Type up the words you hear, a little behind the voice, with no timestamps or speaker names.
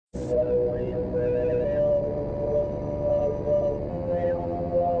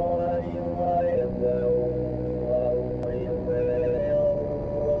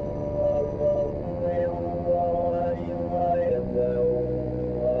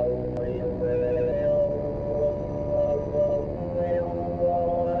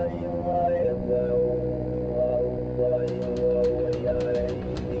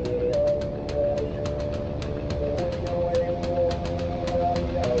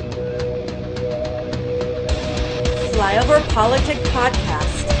Flyover PolitiK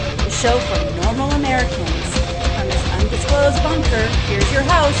podcast, the show for normal Americans. From this undisclosed bunker, here's your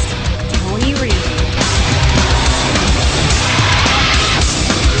host, Tony Reed.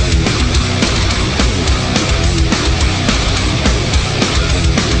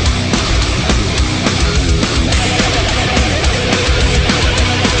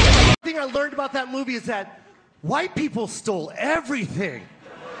 The thing I learned about that movie is that white people stole everything.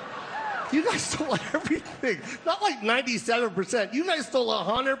 You guys stole everything. Not like 97%. You guys stole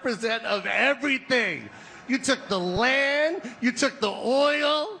 100% of everything. You took the land, you took the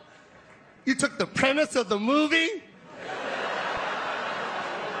oil, you took the premise of the movie.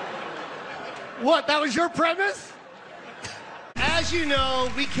 What, that was your premise? As you know,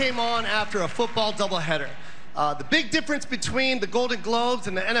 we came on after a football doubleheader. The big difference between the Golden Globes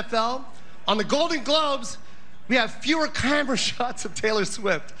and the NFL, on the Golden Globes, we have fewer camera shots of Taylor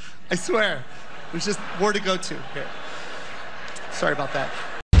Swift. I swear. There's just more to go to here. Sorry about that.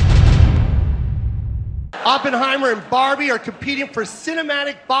 Oppenheimer and Barbie are competing for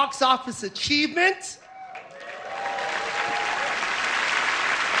cinematic box office achievement.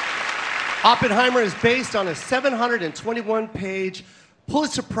 Oppenheimer is based on a 721-page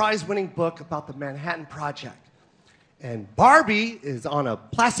Pulitzer Prize-winning book about the Manhattan Project. And Barbie is on a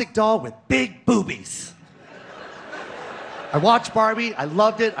plastic doll with big boobies. I watched Barbie. I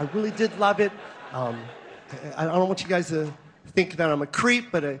loved it. I really did love it. I don't want you guys to think that I'm a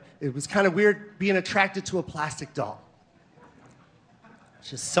creep, but it was kind of weird being attracted to a plastic doll. It's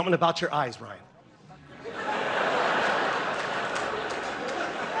just something about your eyes, Ryan. The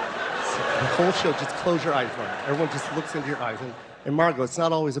whole show, just close your eyes, Ryan. Everyone just looks into your eyes. And Margot, it's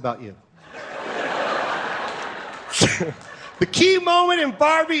not always about you. The key moment in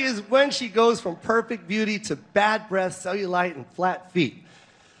Barbie is when she goes from perfect beauty to bad breath, cellulite, and flat feet.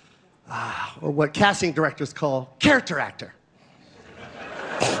 Or what casting directors call character actor.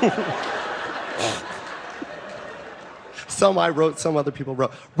 Some I wrote, some other people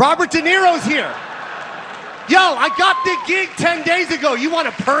wrote. Robert De Niro's here. Yo, I got the gig 10 days ago. You want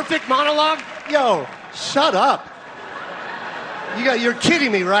a perfect monologue? Yo, shut up. You're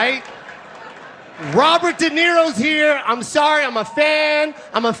kidding me, right? Robert De Niro's here. I'm sorry, I'm a fan.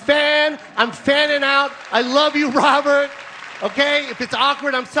 I'm fanning out. I love you, Robert. Okay? If it's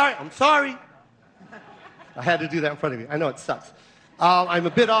awkward, I'm sorry. I had to do that in front of you. I know it sucks. I'm a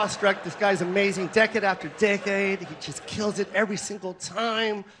bit awestruck. This guy's amazing. Decade after decade. He just kills it every single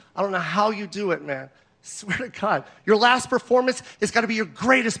time. I don't know how you do it, man. Swear to God. Your last performance has got to be your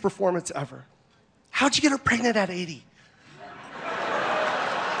greatest performance ever. How'd you get her pregnant at 80?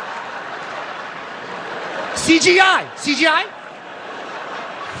 CGI.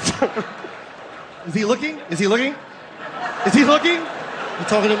 Is he looking? You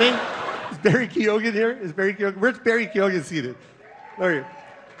talking to me? Is Barry Keoghan here? Where's Barry Keoghan seated? Where are you?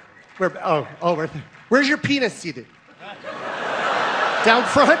 Right there. Where's your penis seated? Down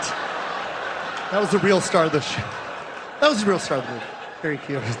front? That was the real star of the show. Barry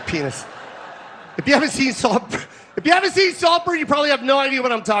Keoghan's penis. If you haven't seen Saltburn, you probably have no idea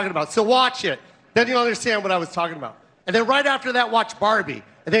what I'm talking about. So watch it. Then you'll understand what I was talking about. And then right after that, watch Barbie.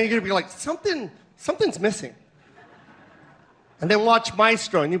 And then you're gonna be like, something's missing. And then watch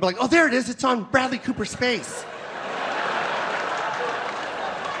Maestro, and you'll be like, oh, there it is, it's on Bradley Cooper's face.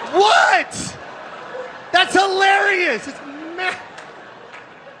 What? That's hilarious.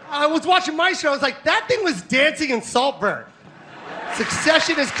 I was watching Maestro, I was like, that thing was dancing in Saltburn.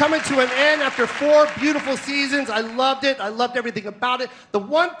 Succession is coming to an end after 4 beautiful seasons. I loved it. I loved everything about it. The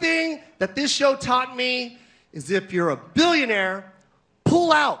one thing that this show taught me is if you're a billionaire,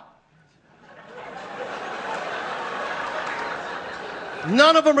 pull out.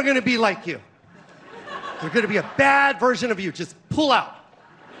 None of them are going to be like you. They're going to be a bad version of you. Just pull out.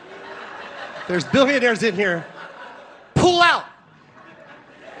 There's billionaires in here. Pull out.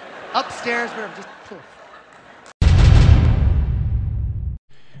 Upstairs, wherever, just pull.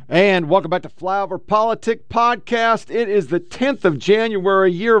 And welcome back to Flyover PolitiK podcast. It is the 10th of January,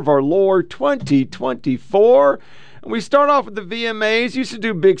 year of our Lord 2024. And we start off with the VMAs. Used to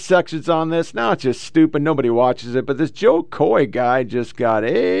do big sections on this. Now it's just stupid. Nobody watches it. But this Joe Coy guy just got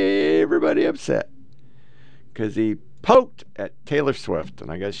everybody upset because he poked at Taylor Swift.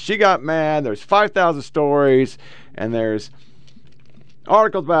 And I guess she got mad. There's 5,000 stories. And there's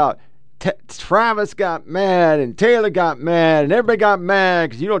articles about Travis got mad and Taylor got mad. And everybody got mad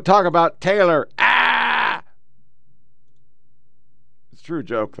because you don't talk about Taylor. Ah! It's a true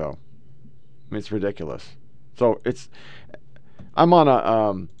joke, though. I mean, it's ridiculous. So I'm on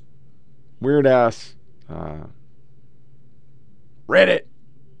a weird ass Reddit,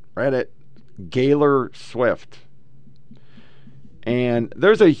 Gaylor Swift. And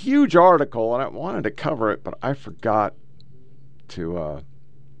there's a huge article, and I wanted to cover it, but I forgot to,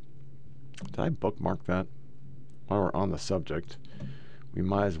 did I bookmark that? While we're on the subject, we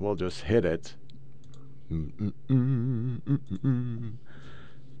might as well just hit it.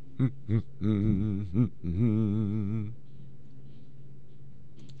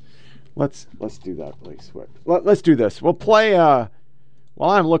 Let's do that really quick. Let's do this. We'll play while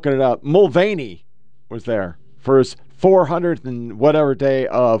I'm looking it up. Mulvaney was there for his 400th and whatever day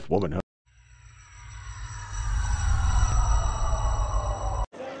of womanhood.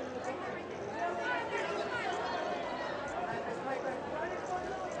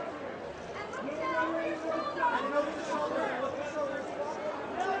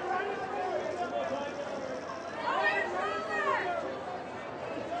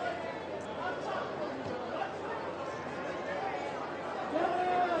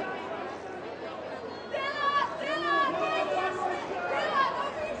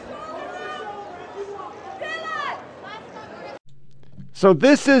 So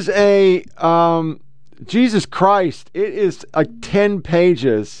this is a, Jesus Christ, it is like 10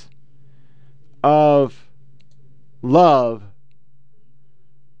 pages of love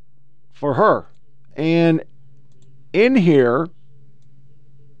for her. And in here,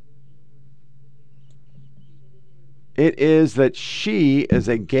 it is that she is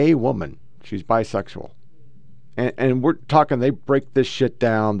a gay woman. She's bisexual. And we're talking, they break this shit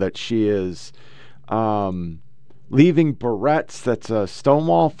down that she is, leaving barrettes, that's a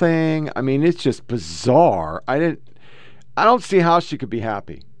Stonewall thing. I mean, it's just bizarre. I don't see how she could be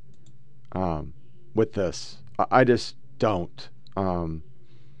happy with this. I just don't.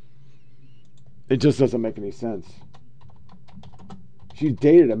 It just doesn't make any sense. She's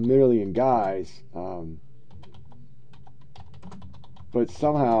dated a million guys, but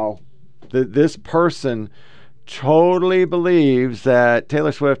somehow this person totally believes that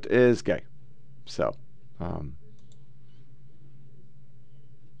Taylor Swift is gay. So,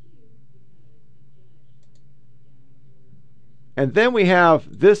 and then we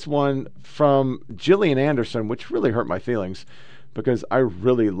have this one from Gillian Anderson, which really hurt my feelings because I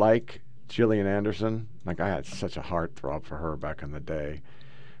really like Gillian Anderson. Like, I had such a heartthrob for her back in the day.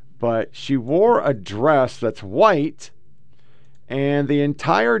 But she wore a dress that's white, and the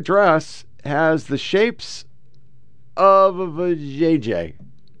entire dress has the shapes of a JJ.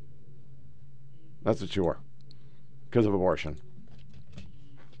 That's what she wore because of abortion.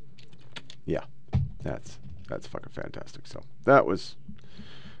 Yeah, that's fucking fantastic. So that was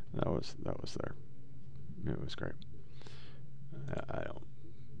there. It was great.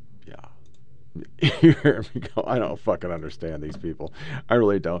 You hear me go, I don't fucking understand these people. I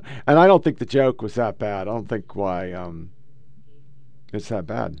really don't. And I don't think the joke was that bad. I don't think why it's that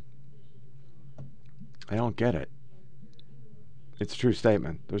bad. I don't get it. It's a true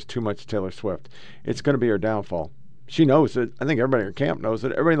statement. There's too much Taylor Swift. It's going to be her downfall. She knows it. I think everybody in her camp knows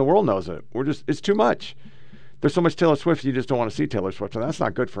it. Everybody in the world knows it. It's too much. There's so much Taylor Swift, you just don't want to see Taylor Swift. And that's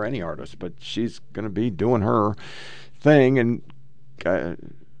not good for any artist. But she's going to be doing her thing. And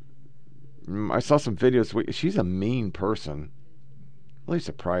I saw some videos. She's a mean person. Really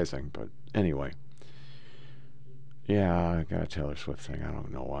surprising. But anyway. Yeah, I got a Taylor Swift thing. I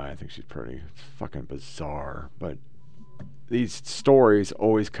don't know why. I think she's pretty. It's fucking bizarre. But these stories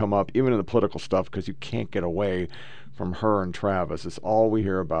always come up, even in the political stuff, because you can't get away from her and Travis. It's all we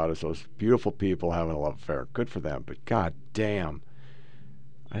hear about is those beautiful people having a love affair. Good for them, but god damn.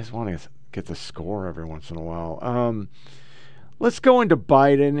 I just want to get the score every once in a while. Let's go into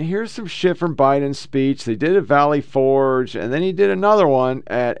Biden. Here's some shit from Biden's speech. They did at Valley Forge, and then he did another one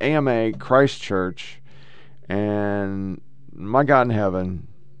at AMA Christchurch. And my God in heaven,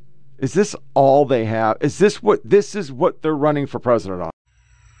 is this all they have? This is what they're running for president on?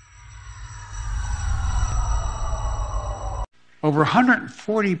 Over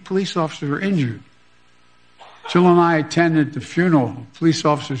 140 police officers were injured. Jill and I attended the funeral of police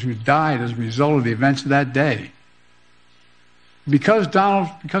officers who died as a result of the events of that day. Because of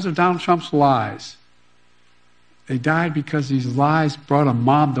Donald Trump's lies, They died because these lies brought a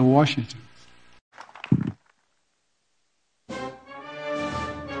mob to Washington.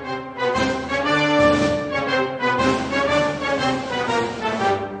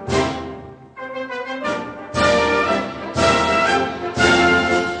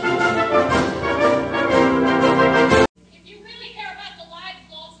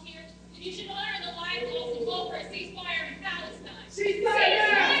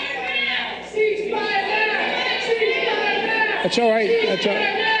 That's all right.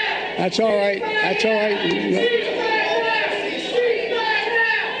 That's all right. That's all right.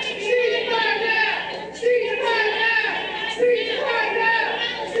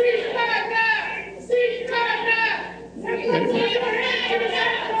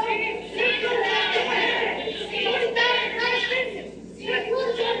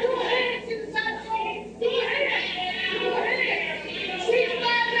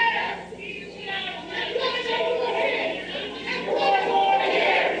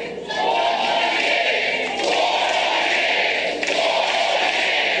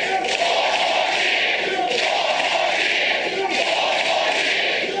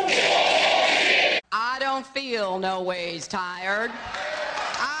 Feel no ways tired.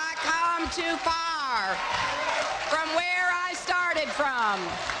 I come too far from where I started from.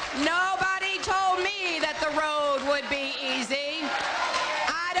 Nobody told me that the road would be easy.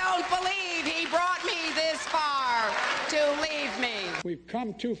 I don't believe he brought me this far to leave me. We've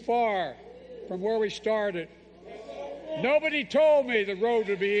come too far from where we started. Nobody told me the road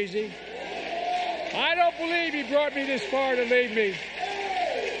would be easy. I don't believe he brought me this far to leave me.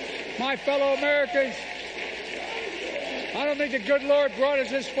 My fellow Americans, I don't think the good Lord brought us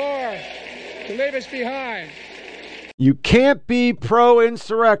this far to leave us behind. You can't be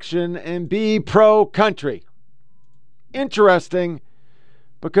pro-insurrection and be pro-country. Interesting,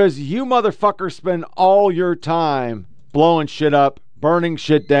 because you motherfuckers spend all your time blowing shit up, burning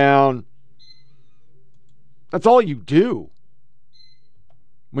shit down. That's all you do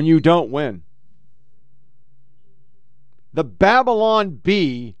when you don't win. The Babylon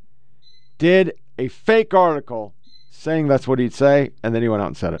Bee did a fake article saying that's what he'd say, and then he went out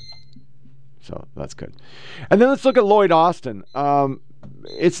and said it. So that's good. And then let's look at Lloyd Austin.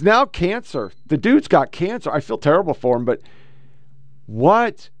 It's now cancer. The dude's got cancer. I feel terrible for him, but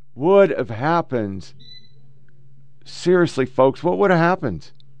what would have happened? Seriously, folks, what would have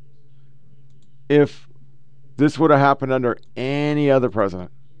happened if this would have happened under any other president?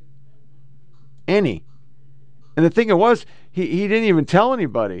 Any. And the thing was, he didn't even tell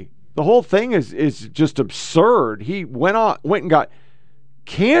anybody. The whole thing is just absurd. He went and got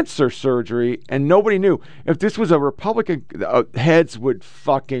cancer surgery, and nobody knew. If this was a Republican, heads would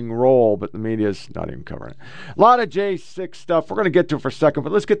fucking roll, but the media's not even covering it. A lot of J6 stuff. We're going to get to it for a second,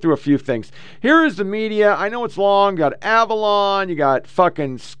 but let's get through a few things. Here is the media. I know it's long. You got Avalon. You got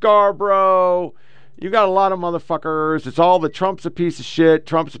fucking Scarborough. You got a lot of motherfuckers. It's all the Trump's a piece of shit.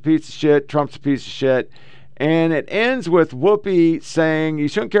 Trump's a piece of shit. Trump's a piece of shit. And it ends with Whoopi saying, you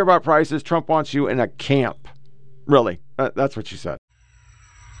shouldn't care about prices. Trump wants you in a camp. Really. That's what she said.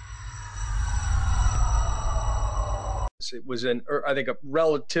 It was, I think, a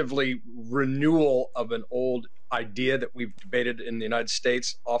relatively renewal of an old idea that we've debated in the United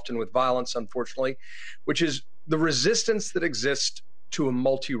States, often with violence, unfortunately, which is the resistance that exists to a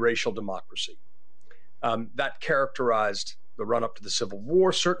multiracial democracy. That characterized the run-up to the Civil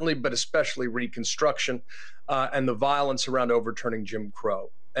War, certainly, but especially Reconstruction and the violence around overturning Jim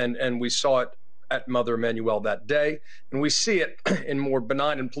Crow. And we saw it at Mother Emanuel that day, and we see it in more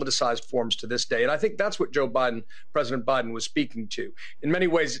benign and politicized forms to this day. And I think that's what President Biden was speaking to. In many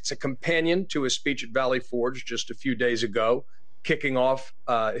ways, it's a companion to his speech at Valley Forge just a few days ago, kicking off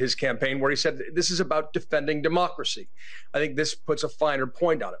his campaign, where he said, this is about defending democracy. I think this puts a finer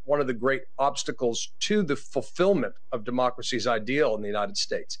point on it. One of the great obstacles to the fulfillment of democracy's ideal in the United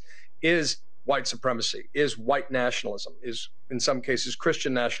States is white supremacy, is white nationalism, is in some cases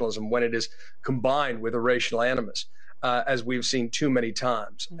Christian nationalism when it is combined with a racial animus, as we've seen too many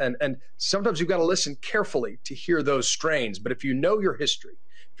times. And sometimes you've got to listen carefully to hear those strains. But if you know your history,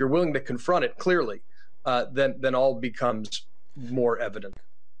 if you're willing to confront it clearly, then all becomes more evident.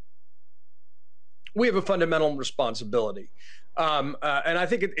 We have a fundamental responsibility. And I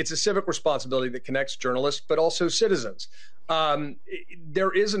think it's a civic responsibility that connects journalists, but also citizens.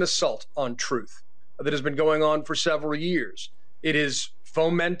 There is an assault on truth that has been going on for several years. It is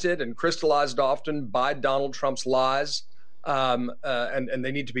fomented and crystallized often by Donald Trump's lies, and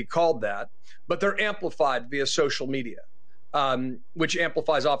they need to be called that, but they're amplified via social media. which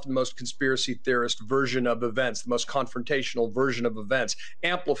amplifies often the most conspiracy theorist version of events, the most confrontational version of events,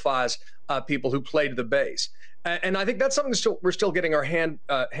 amplifies people who play to the base. And I think that's something we're still getting our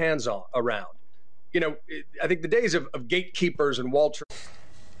hands on around. You know, I think the days of gatekeepers and Walter.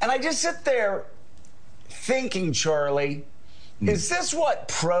 And I just sit there thinking, Charlie, is this what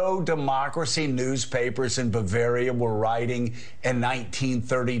pro-democracy newspapers in Bavaria were writing in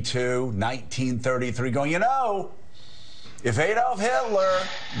 1932, 1933, going, you know, if Adolf Hitler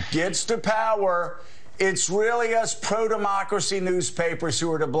gets to power, it's really us pro-democracy newspapers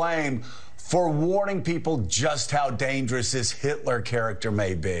who are to blame for warning people just how dangerous this Hitler character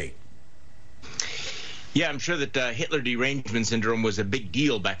may be. Yeah, I'm sure that Hitler derangement syndrome was a big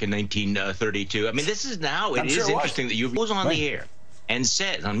deal back in 1932. I mean, this is now, it is interesting that you goes on the air and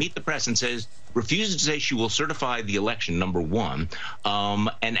says, on Meet the Press, and says, refuses to say she will certify the election, number one,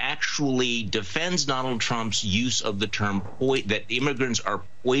 and actually defends Donald Trump's use of the term that immigrants are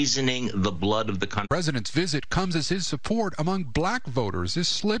poisoning the blood of the country. The president's visit comes as his support among black voters is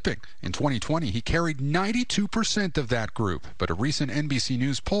slipping. In 2020, he carried 92% of that group, but a recent NBC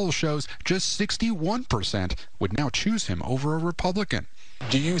News poll shows just 61% would now choose him over a Republican.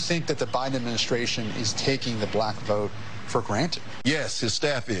 Do you think that the Biden administration is taking the black vote for granted? Yes, his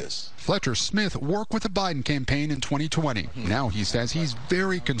staff is. Fletcher Smith worked with the Biden campaign in 2020. Now he says he's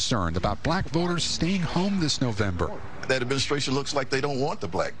very concerned about black voters staying home this November. That administration looks like they don't want the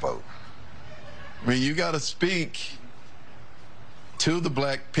black vote. I mean, you got to speak to the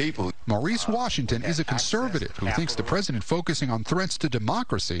black people. Maurice Washington is a conservative who thinks the president focusing on threats to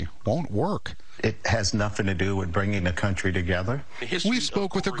democracy won't work. It has nothing to do with bringing the country together. We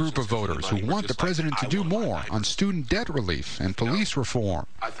spoke with a group of voters who want the president to do more on student debt relief and police reform.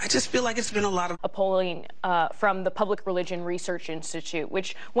 I just feel like it's been a lot of polling from the Public Religion Research Institute,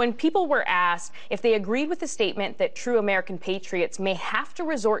 which when people were asked if they agreed with the statement that true American patriots may have to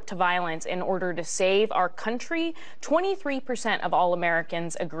resort to violence in order to save our country, 23% of all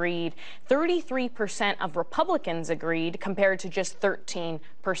Americans agreed. 33% of Republicans agreed, compared to just 13%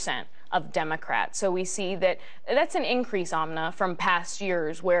 of Democrats. So we see that that's an increase, Amna, from past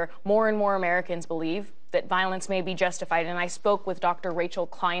years where more and more Americans believe that violence may be justified. And I spoke with Dr. Rachel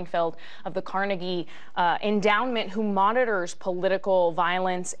Kleinfeld of the Carnegie Endowment, who monitors political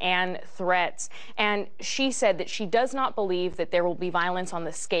violence and threats. And she said that she does not believe that there will be violence on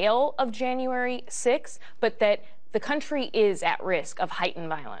the scale of January 6th, but that the country is at risk of heightened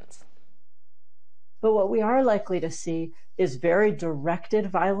violence. But what we are likely to see is very directed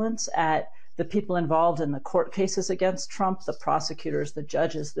violence at the people involved in the court cases against Trump, the prosecutors, the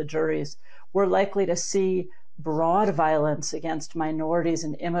judges, the juries. We're likely to see broad violence against minorities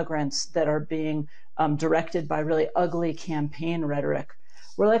and immigrants that are being directed by really ugly campaign rhetoric.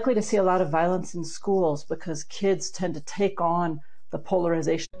 We're likely to see a lot of violence in schools because kids tend to take on the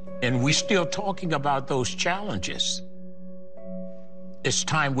polarization. And we're still talking about those challenges. It's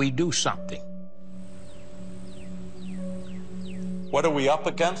time we do something. What are we up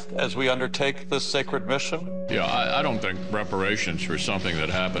against as we undertake this sacred mission? Yeah, I don't think reparations for something that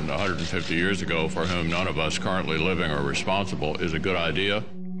happened 150 years ago for whom none of us currently living are responsible is a good idea.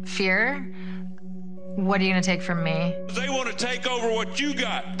 Fear? What are you going to take from me? They want to take over what you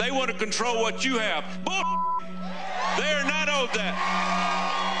got. They want to control what you have. They are not owed that.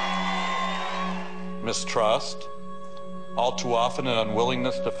 Mistrust. All too often an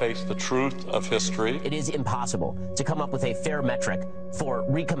unwillingness to face the truth of history. It is impossible to come up with a fair metric for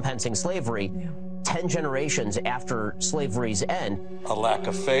recompensing slavery 10 generations after slavery's end. A lack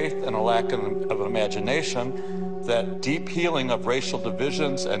of faith and a lack of imagination that deep healing of racial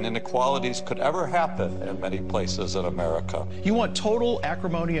divisions and inequalities could ever happen in many places in America. You want total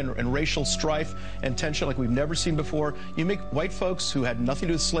acrimony and racial strife and tension like we've never seen before. You make white folks who had nothing to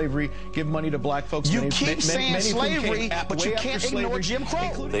do with slavery give money to black folks. You keep saying slavery, but you can't ignore Jim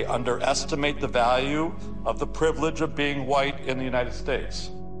Crow. They underestimate the value of the privilege of being white in the United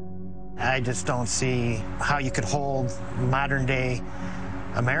States. I just don't see how you could hold modern-day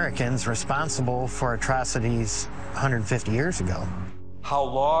Americans responsible for atrocities 150 years ago. How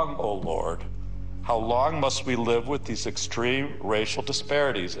long, O Lord, how long must we live with these extreme racial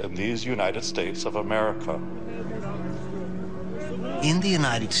disparities in these United States of America? In the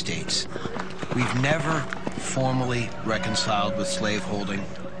United States, we've never formally reconciled with slaveholding,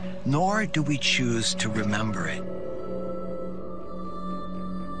 nor do we choose to remember it.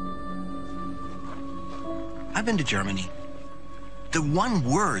 I've been to Germany. The one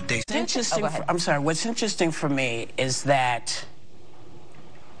word they... I'm sorry, what's interesting for me is that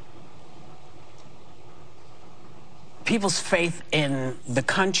people's faith in the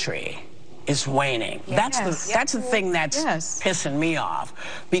country is waning. Yes. That's the thing that's pissing me off,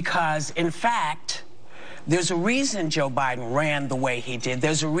 because in fact, there's a reason Joe Biden ran the way he did.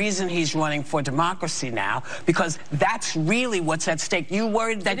 There's a reason he's running for democracy now, because that's really what's at stake. You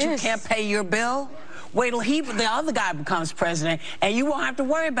worried that you can't pay your bill? Wait till the other guy becomes president, and you won't have to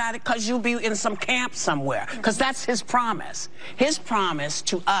worry about it because you'll be in some camp somewhere, because that's his promise. His promise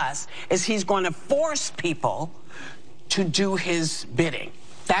to us is he's going to force people to do his bidding.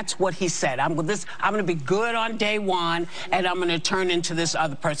 That's what he said. I'm going to be good on day one, and I'm going to turn into this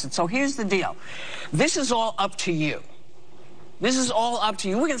other person. So here's the deal. This is all up to you. This is all up to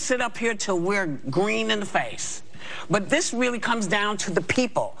you. We can sit up here till we're green in the face. But this really comes down to the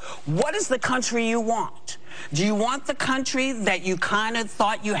people. What is the country you want? Do you want the country that you kind of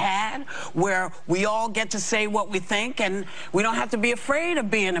thought you had, where we all get to say what we think and we don't have to be afraid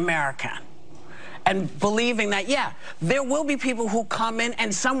of being American? And believing that, yeah, there will be people who come in,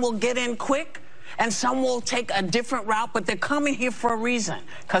 and some will get in quick, and some will take a different route, but they're coming here for a reason,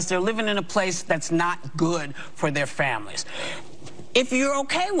 because they're living in a place that's not good for their families. If you're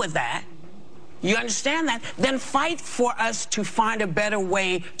okay with that, you understand that, then fight for us to find a better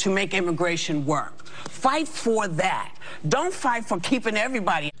way to make immigration work. Fight for that. Don't fight for keeping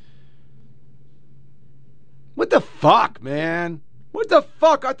everybody. What the fuck, man? What the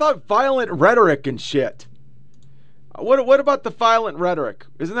fuck? I thought violent rhetoric and shit. What about the violent rhetoric?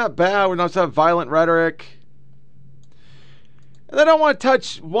 Isn't that bad? We're not to have violent rhetoric. And then I want to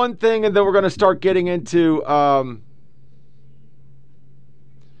touch one thing, and then we're going to start getting into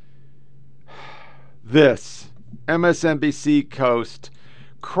this. MSNBC Coast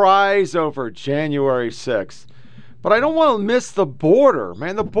cries over January 6th. But I don't want to miss the border,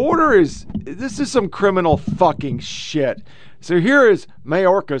 man. The border this is some criminal fucking shit. So here is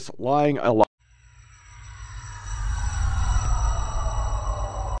Mayorkas lying a lie.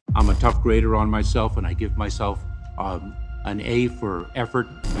 I'm a tough grader on myself, and I give myself an A for effort.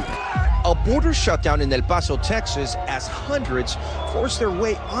 A border shutdown in El Paso, Texas, as hundreds force their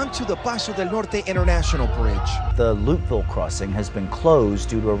way onto the Paso del Norte International Bridge. The Loopville crossing has been closed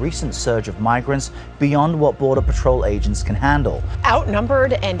due to a recent surge of migrants beyond what Border Patrol agents can handle.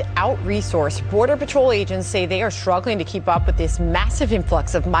 Outnumbered and out-resourced, Border Patrol agents say they are struggling to keep up with this massive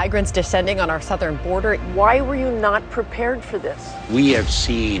influx of migrants descending on our southern border. Why were you not prepared for this? We have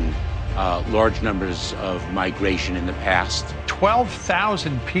seen large numbers of migration in the past.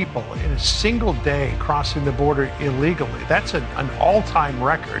 12,000 people in a single day crossing the border illegally. That's an all-time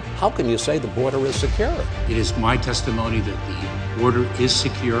record. How can you say the border is secure? It is my testimony that the border is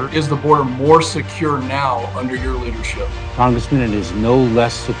secure. Is the border more secure now under your leadership? Congressman, it is no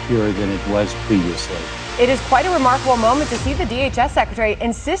less secure than it was previously. It is quite a remarkable moment to see the DHS Secretary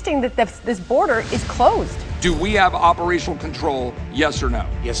insisting that this border is closed. Do we have operational control, yes or no?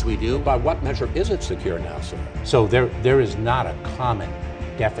 Yes, we do. By what measure is it secure now, sir? So there is not a common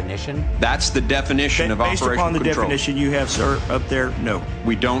definition. That's the definition of operational control. Based upon the definition you have, sir, up there, no.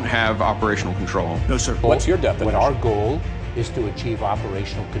 We don't have operational control. No, sir. What's your definition? What our goal is to achieve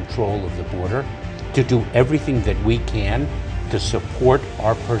operational control of the border, to do everything that we can to support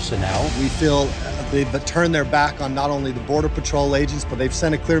our personnel. We feel they've turned their back on not only the Border Patrol agents, but they've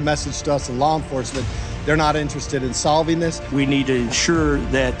sent a clear message to us in law enforcement. They're not interested in solving this. We need to ensure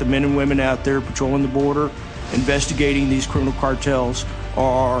that the men and women out there patrolling the border, investigating these criminal cartels,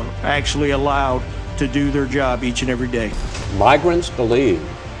 are actually allowed to do their job each and every day. Migrants believe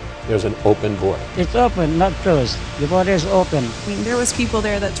there's an open border. It's open, not closed. The border is open. I mean, there was people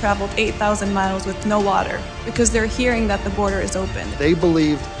there that traveled 8,000 miles with no water because they're hearing that the border is open. They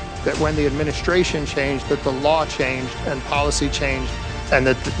believed that when the administration changed, that the law changed and policy changed, and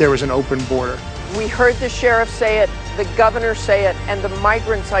that there was an open border. We heard the sheriff say it, the governor say it, and the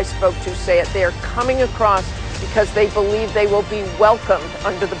migrants I spoke to say it. They are coming across because they believe they will be welcomed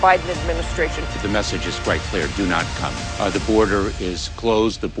under the Biden administration. The message is quite clear. Do not come. The border is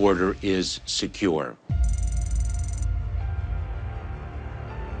closed. The border is secure.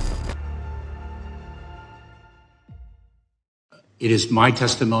 It is my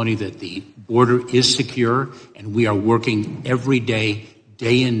testimony that the border is secure, and we are working every day,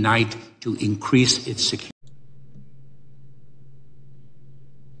 day and night, to increase its security.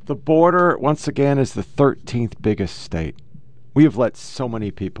 The border, once again, is the 13th biggest state. We have let so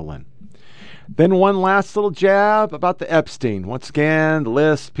many people in. Then one last little jab about the Epstein. Once again, the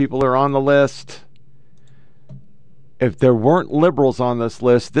list, people are on the list. If there weren't liberals on this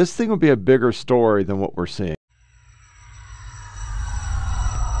list, this thing would be a bigger story than what we're seeing.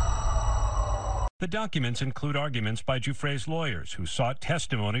 The documents include arguments by Giuffre's lawyers who sought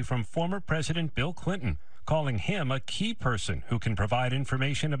testimony from former President Bill Clinton, calling him a key person who can provide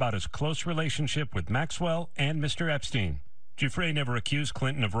information about his close relationship with Maxwell and Mr. Epstein. Giuffre never accused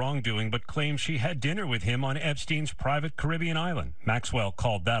Clinton of wrongdoing, but claimed she had dinner with him on Epstein's private Caribbean island. Maxwell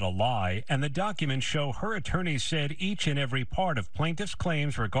called that a lie, and the documents show her attorneys said each and every part of plaintiff's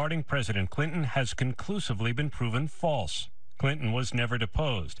claims regarding President Clinton has conclusively been proven false. Clinton was never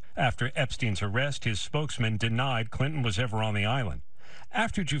deposed. After Epstein's arrest, his spokesman denied Clinton was ever on the island.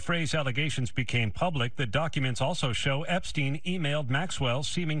 After Giuffre's allegations became public, the documents also show Epstein emailed Maxwell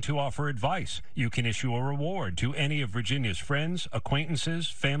seeming to offer advice. You can issue a reward to any of Virginia's friends, acquaintances,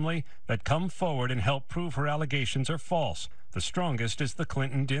 family that come forward and help prove her allegations are false. The strongest is the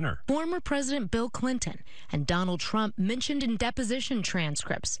Clinton dinner. Former President Bill Clinton and Donald Trump mentioned in deposition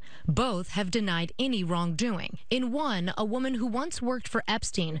transcripts. Both have denied any wrongdoing. In one, a woman who once worked for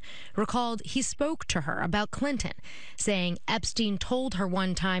Epstein recalled he spoke to her about Clinton, saying Epstein told her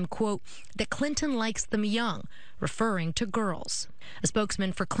one time, quote, that Clinton likes them young, referring to girls. A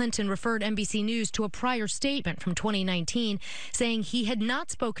spokesman for Clinton referred NBC News to a prior statement from 2019 saying he had not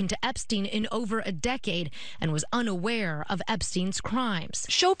spoken to Epstein in over a decade and was unaware of Epstein's crimes.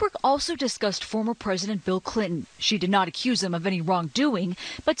 Schoberg also discussed former President Bill Clinton. She did not accuse him of any wrongdoing,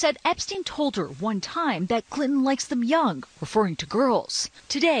 but said Epstein told her one time that Clinton likes them young, referring to girls.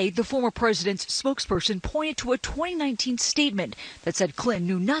 Today, the former president's spokesperson pointed to a 2019 statement that said Clinton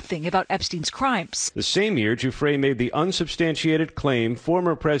knew nothing about Epstein's crimes. The same year, Giuffre made the unsubstantiated claim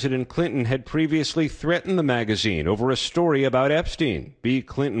former President Clinton had previously threatened the magazine over a story about Epstein. B.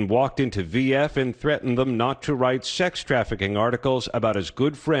 Clinton walked into VF and threatened them not to write sex trafficking articles about his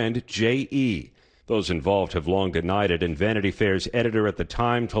good friend J.E. Those involved have long denied it, and Vanity Fair's editor at the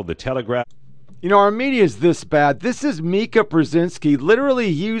time told The Telegraph. You know, our media is this bad. This is Mika Brzezinski literally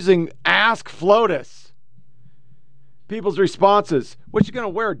using Ask FLOTUS. People's responses. What, you going to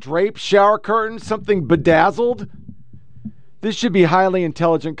wear? Draped shower curtains? Something bedazzled? This should be highly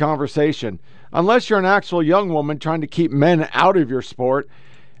intelligent conversation. Unless you're an actual young woman trying to keep men out of your sport.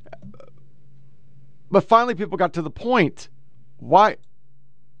 But finally people got to the point. Why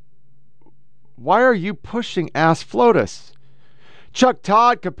are you pushing Ask FLOTUS? Chuck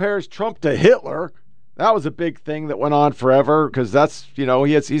Todd compares Trump to Hitler. That was a big thing that went on forever because that's, you know,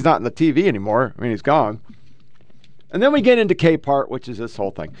 he's not in the TV anymore. I mean, he's gone. And then we get into K-part, which is this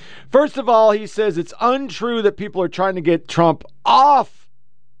whole thing. First of all, he says it's untrue that people are trying to get Trump off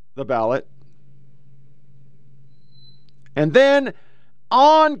the ballot. And then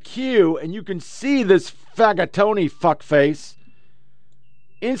on cue, and you can see this fagatoni fuckface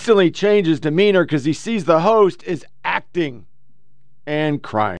instantly changes demeanor because he sees the host is acting and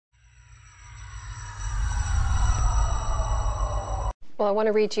crying. Well, I want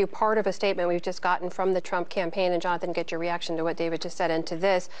to read to you part of a statement we've just gotten from the Trump campaign, and Jonathan, get your reaction to what David just said and to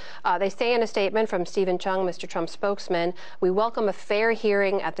this. They say in a statement from Stephen Chung, Mr. Trump's spokesman, we welcome a fair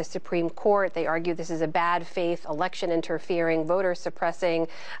hearing at the Supreme Court. They argue this is a bad faith, election interfering, voter suppressing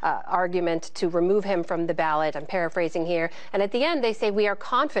argument to remove him from the ballot. I'm paraphrasing here. And at the end, they say we are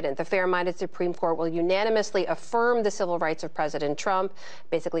confident the fair-minded Supreme Court will unanimously affirm the civil rights of President Trump,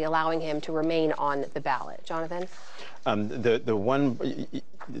 basically allowing him to remain on the ballot. Jonathan? The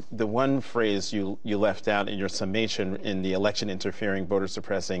one phrase you left out in your summation in the election interfering, voter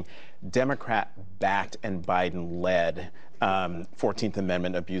suppressing, Democrat backed and Biden led 14th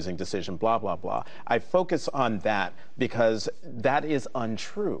Amendment abusing decision, blah, blah, blah. I focus on that because that is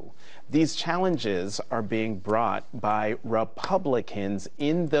untrue. These challenges are being brought by Republicans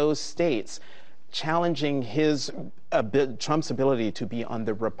in those states, challenging Trump's ability to be on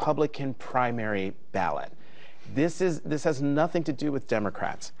the Republican primary ballot. This has nothing to do with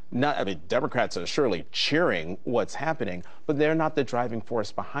Democrats. Democrats are surely cheering what's happening, but they're not the driving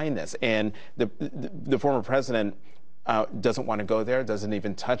force behind this. And the former president doesn't want to go there, doesn't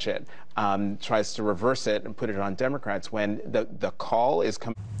even touch it, tries to reverse it and put it on Democrats when the call is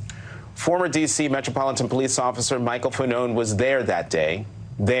coming. Former D.C. Metropolitan Police Officer Michael Fanone was there that day,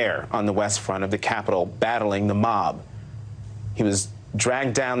 there on the west front of the Capitol, battling the mob. He was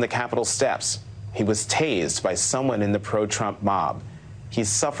dragged down the Capitol steps. He was tased by someone in the pro-Trump mob. He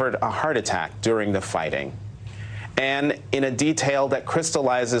suffered a heart attack during the fighting. And in a detail that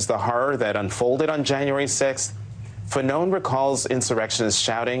crystallizes the horror that unfolded on January 6th, Fanone recalls insurrectionists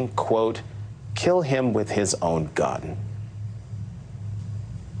shouting, quote, "Kill him with his own gun."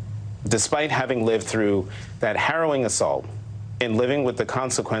 Despite having lived through that harrowing assault and living with the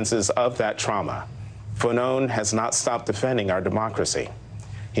consequences of that trauma, Fanone has not stopped defending our democracy.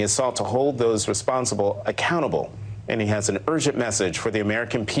 He has sought to hold those responsible accountable, and he has an urgent message for the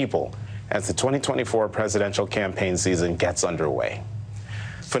American people as the 2024 presidential campaign season gets underway.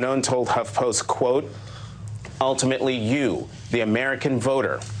 Fanone told HuffPost, quote, Ultimately, you, the American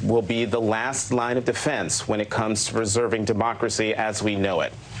voter, will be the last line of defense when it comes to preserving democracy as we know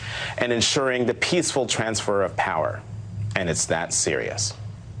it and ensuring the peaceful transfer of power. And it's that serious.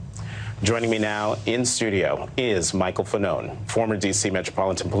 Joining me now in studio is Michael Fanone, former D.C.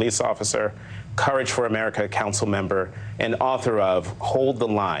 Metropolitan Police Officer, Courage for America Council member, and author of Hold the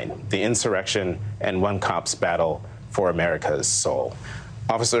Line, The Insurrection and One Cop's Battle for America's Soul.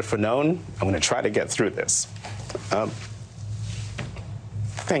 Officer Fanone, I'm going to try to get through this.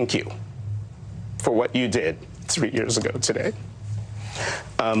 Thank you for what you did 3 years ago today.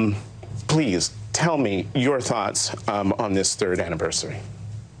 Please tell me your thoughts on this third anniversary.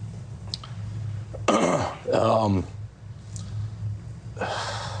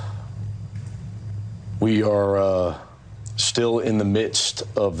 We are still in the midst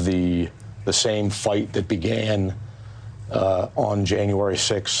of the same fight that began on January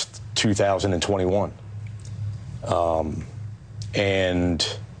 6th, 2021.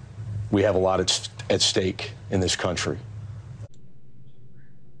 And we have a lot at stake in this country.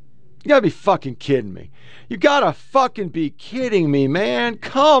 You gotta be fucking kidding me. You gotta fucking be kidding me, man.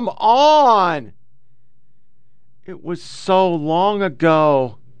 Come on. It was so long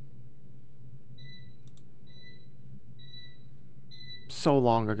ago. So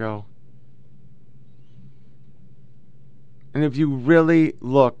long ago. And if you really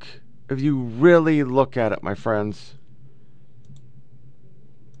look at it, my friends,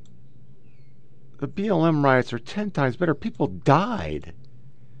 the BLM riots are 10 times better. People died.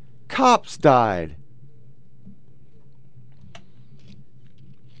 Cops died.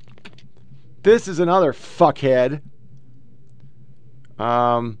 This is another fuckhead.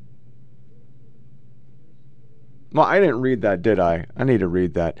 Well, I didn't read that, did I? I need to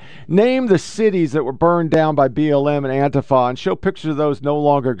read that. Name the cities that were burned down by BLM and Antifa and show pictures of those no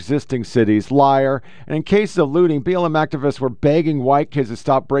longer existing cities. Liar. And in cases of looting, BLM activists were begging white kids to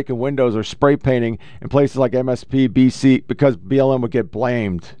stop breaking windows or spray painting in places like MSP, BC, because BLM would get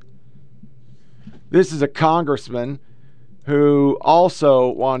blamed. This is a congressman who also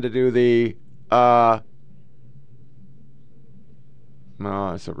wanted to do the...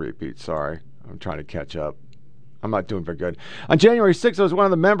 No, it's a repeat, sorry. I'm trying to catch up. I'm not doing very good. On January 6th, I was one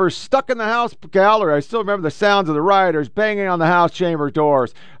of the members stuck in the House gallery. I still remember the sounds of the rioters banging on the House chamber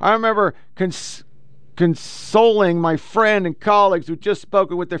doors. I remember consoling my friend and colleagues who just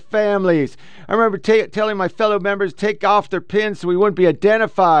spoken with their families. I remember telling my fellow members to take off their pins so we wouldn't be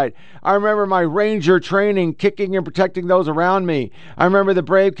identified. I remember my Ranger training, kicking and protecting those around me. I remember the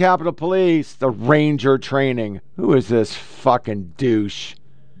brave Capitol Police, the Ranger training. Who is this fucking douche?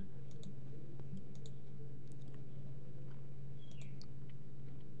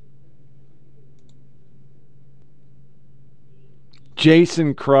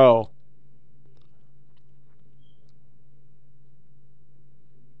 Jason Crow.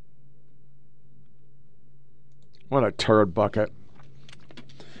 What a turd bucket.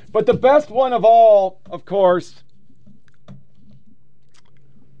 But the best one of all, of course,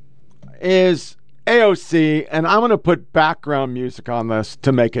 is AOC, and I'm going to put background music on this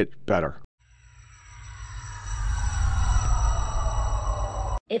to make it better.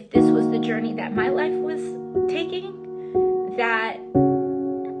 If this was the journey that my life was taking, that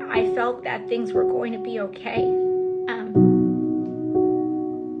I felt that things were going to be okay,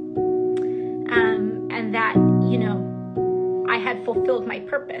 and that, you know, I had fulfilled my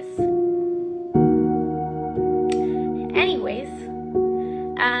purpose. Anyways,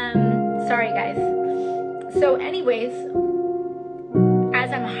 sorry guys. So anyways,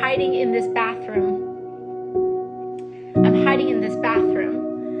 as I'm hiding in this bathroom,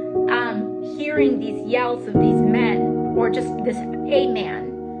 hearing these yells of these men, or just this a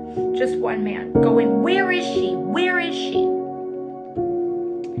man, just one man, going, "Where is she? Where is she?"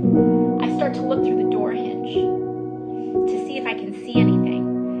 I start to look through the door hinge to see if I can see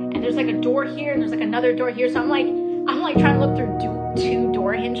anything. And there's like a door here, and there's like another door here. So I'm like trying to look through two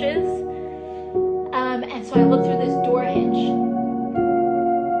door hinges. And so I look through this door hinge,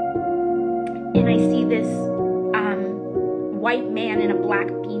 and I see this white man in a black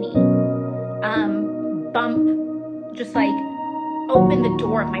beanie bump, just like open the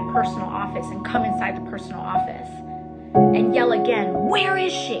door of my personal office and come inside the personal office and yell again, "Where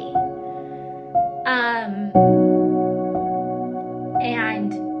is she?"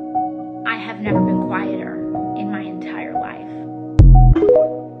 And I have never been quieter in my entire life.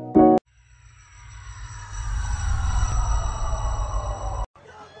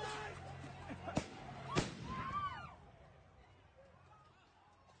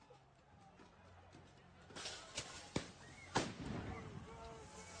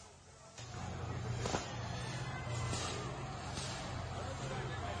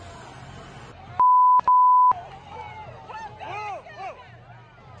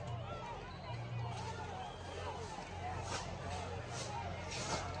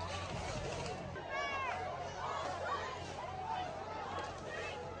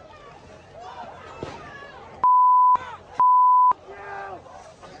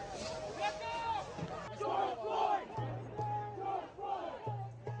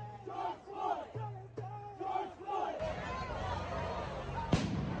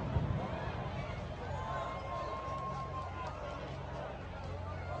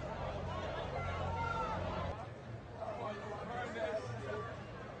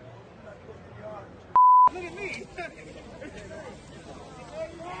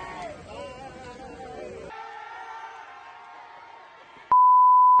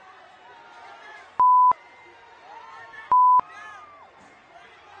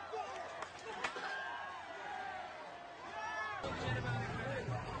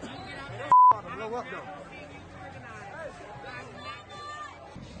 Fuck no.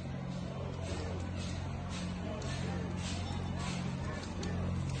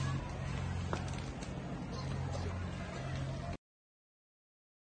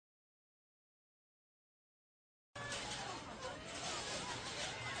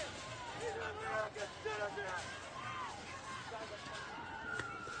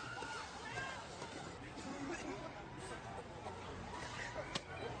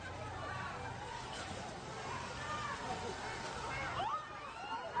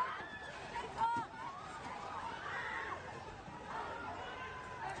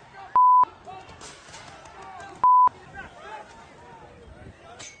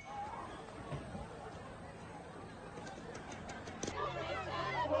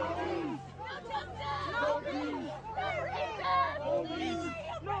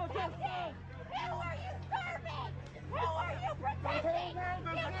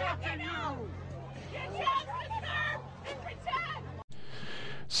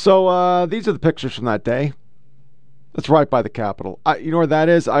 So these are the pictures from that day. That's right by the Capitol. You know where that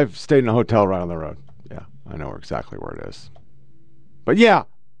is? I've stayed in a hotel right on the road. Yeah, I know exactly where it is. But yeah,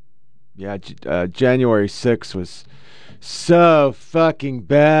 January 6th was so fucking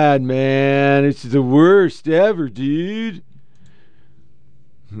bad, man. It's the worst ever, dude.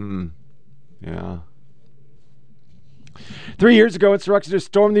 Yeah. 3 years ago, insurrectionists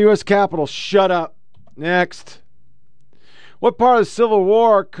stormed the U.S. Capitol. Shut up. Next. What part of the Civil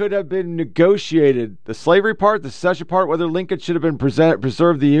War could have been negotiated? The slavery part, the secession part, whether Lincoln should have been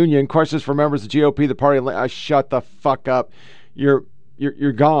preserved the Union. Questions for members of the GOP, the party. Shut the fuck up. You're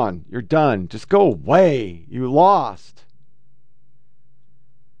gone. You're done. Just go away. You lost.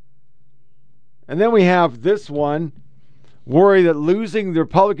 And then we have this one. Worry that losing the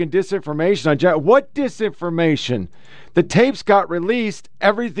Republican disinformation on what disinformation? The tapes got released.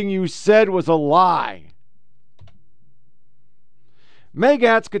 Everything you said was a lie.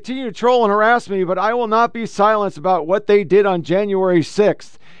 Megats continue to troll and harass me, but I will not be silenced about what they did on January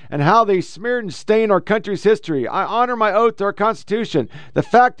 6th and how they smeared and stained our country's history. I honor my oath to our Constitution. The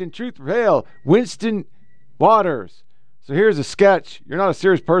fact and truth prevail. Winston Waters. So here's a sketch. You're not a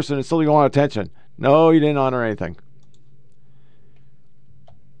serious person and still you want attention. No, you didn't honor anything.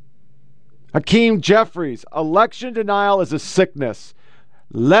 Hakeem Jeffries. Election denial is a sickness.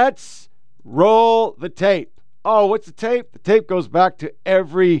 Let's roll the tape. Oh, what's the tape? The tape goes back to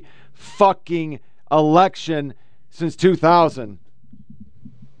every fucking election since 2000.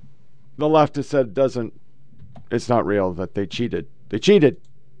 The left has said it's not real, that they cheated. They cheated.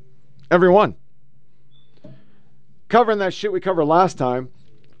 Everyone. Covering that shit we covered last time.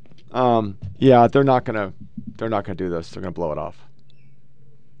 Yeah, they're not gonna do this. They're gonna blow it off.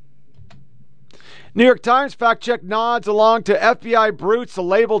 New York Times fact check nods along to FBI brutes to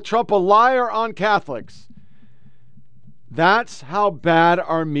label Trump a liar on Catholics. That's how bad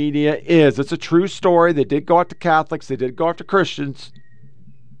our media is. It's a true story. They did go after Catholics. They did go after Christians.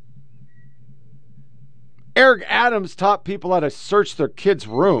 Eric Adams taught people how to search their kids'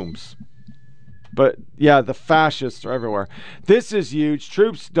 rooms. But, yeah, the fascists are everywhere. This is huge.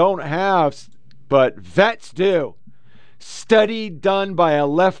 Troops don't have, but vets do. Study done by a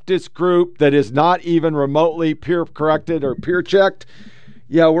leftist group that is not even remotely peer corrected or peer checked.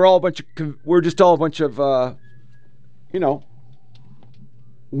 Yeah, we're just all a bunch of...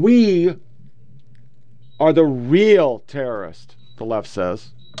 we are the real terrorist, the left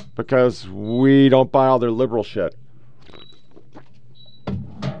says, because we don't buy all their liberal shit.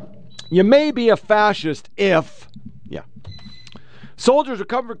 You may be a fascist if, soldiers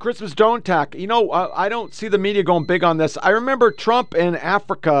recovered for Christmas drone attack. I don't see the media going big on this. I remember Trump in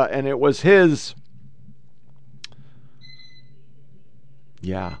Africa, and it was his,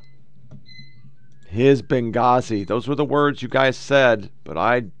 his Benghazi. Those were the words you guys said, but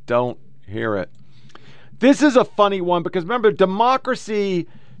I don't hear it. This is a funny one because remember, democracy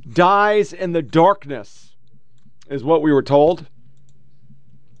dies in the darkness, is what we were told.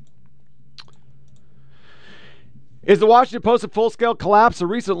 Is the Washington Post a full-scale collapse? A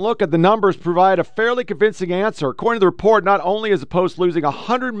recent look at the numbers provide a fairly convincing answer. According to the report, not only is the Post losing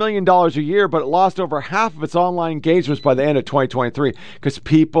 $100 million a year, but it lost over half of its online engagements by the end of 2023 because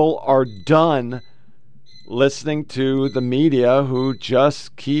people are done listening to the media who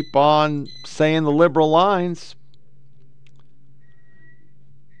just keep on saying the liberal lines.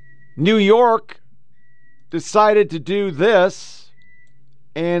 New York decided to do this.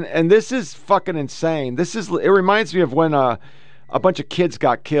 And this is fucking insane. It reminds me of when a bunch of kids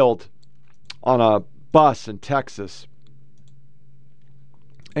got killed on a bus in Texas.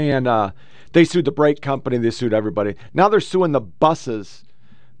 And they sued the brake company. They sued everybody. Now they're suing the buses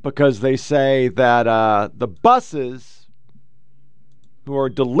because they say that the buses who are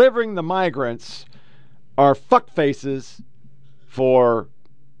delivering the migrants are fuckfaces for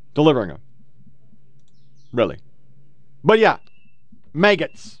delivering them. Really. But yeah,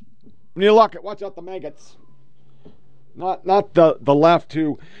 maggots. When you look at, watch out the maggots. Not the left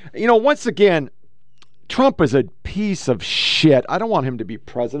who, once again, Trump is a piece of shit. I don't want him to be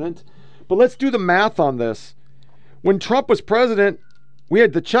president. But let's do the math on this. When Trump was president, we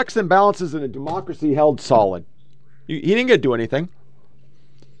had the checks and balances in a democracy held solid. He didn't get to do anything.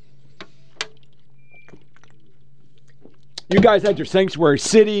 You guys had your sanctuary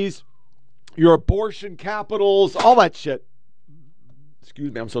cities, your abortion capitals, all that shit.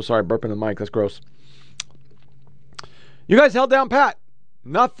 Excuse me, I'm so sorry, burping the mic. That's gross. You guys held down pat.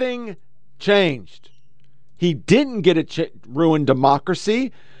 Nothing changed. He didn't get to ruin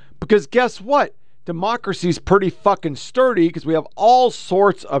democracy because guess what? Democracy's pretty fucking sturdy because we have all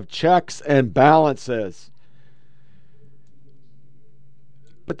sorts of checks and balances.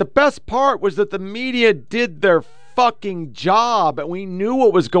 But the best part was that the media did their fucking job and we knew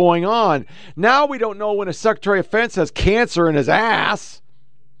what was going on. Now we don't know when a Secretary of Defense has cancer in his ass.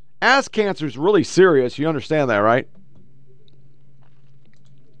 Ass cancer is really serious. You understand that, right?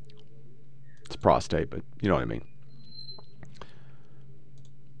 It's prostate, but you know what I mean.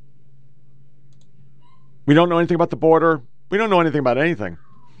 We don't know anything about the border. We don't know anything about anything.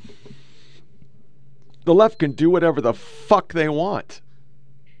 The left can do whatever the fuck they want.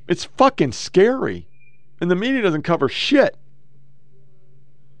 It's fucking scary. And the media doesn't cover shit.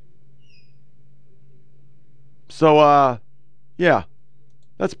 So, yeah.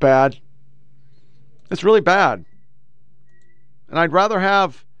 That's bad. It's really bad. And I'd rather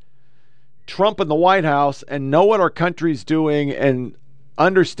have Trump in the White House and know what our country's doing and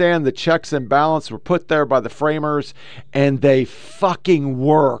understand the checks and balance were put there by the framers and they fucking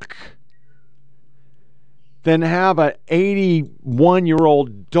work than have an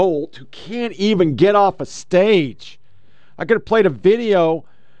 81-year-old dolt who can't even get off a stage. I could have played a video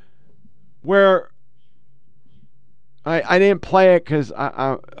where I didn't play it because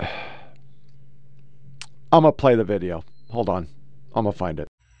I'm going to play the video. Hold on. I'm going to find it.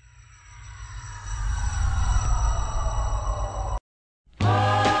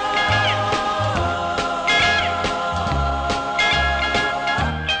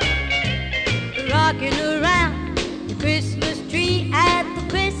 Rocking around the Christmas tree at the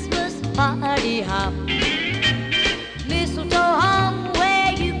Christmas party hop. Mistletoe hung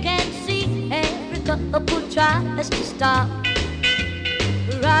where you can see every couple tries to stop.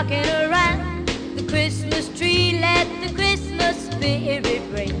 Rocking around the Christmas tree, let the Christmas spirit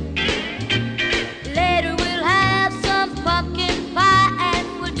ring. Later we'll have some pumpkin pie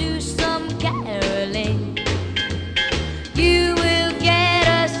and we'll do some caroling. You will get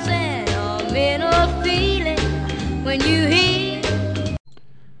a sentimental feeling when you hear.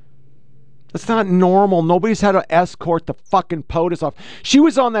 That's not normal. Nobody's had to escort the fucking POTUS off. She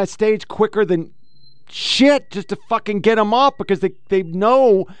was on that stage quicker than shit just to fucking get him off because they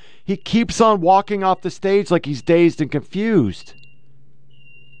know he keeps on walking off the stage like he's dazed and confused.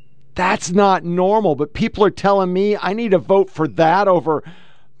 That's not normal, but people are telling me I need to vote for that over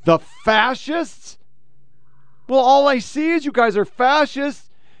the fascists? Well, all I see is you guys are fascists.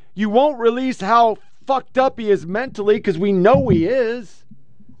 You won't release how fucked up he is mentally because we know he is.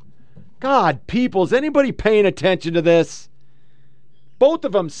 God, people, is anybody paying attention to this? Both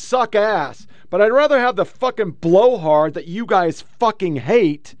of them suck ass, but I'd rather have the fucking blowhard that you guys fucking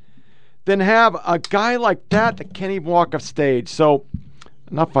hate than have a guy like that can't even walk off stage. So,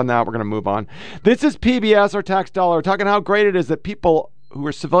 enough on that. We're going to move on. This is PBS, our tax dollar. We're talking how great it is that people who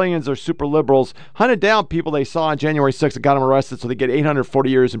are civilians or super liberals hunted down people they saw on January 6th and got them arrested so they get 840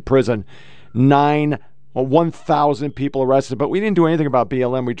 years in prison. 1,000 people arrested, but we didn't do anything about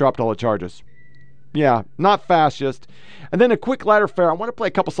BLM. We dropped all the charges. Yeah, not fascist. And then a quick ladder fair. I want to play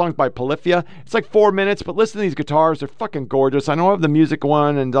a couple songs by PolitiK. It's like 4 minutes, but listen to these guitars. They're fucking gorgeous. I know I have the music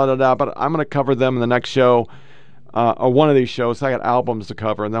one and da-da-da, but I'm going to cover them in the next show, or one of these shows. So I got albums to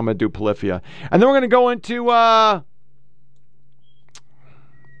cover, and then I'm going to do PolitiK. And then we're going to go into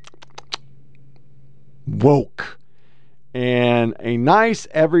woke. And a nice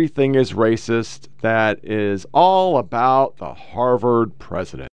Everything is Racist that is all about the Harvard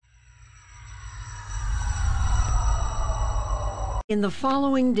president. In the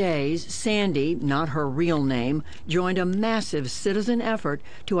following days, Sandy, not her real name, joined a massive citizen effort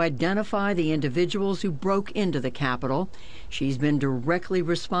to identify the individuals who broke into the Capitol. She's been directly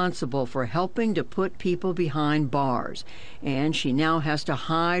responsible for helping to put people behind bars, and she now has to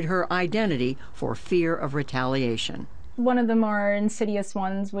hide her identity for fear of retaliation. One of the more insidious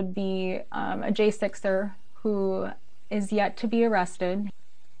ones would be a J6er who is yet to be arrested.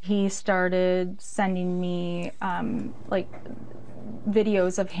 He started sending me like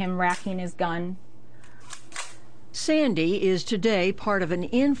videos of him racking his gun. Sandy is today part of an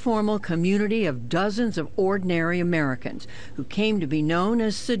informal community of dozens of ordinary Americans who came to be known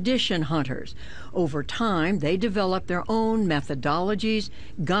as sedition hunters. Over time, they developed their own methodologies,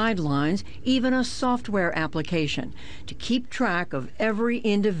 guidelines, even a software application to keep track of every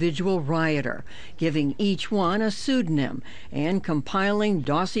individual rioter, giving each one a pseudonym and compiling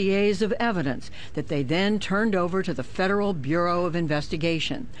dossiers of evidence that they then turned over to the Federal Bureau of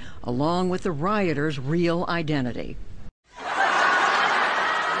Investigation, along with the rioters' real identity.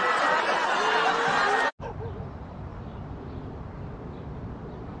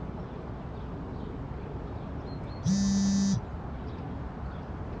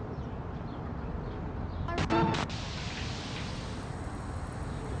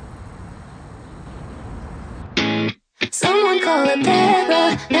 Someone call it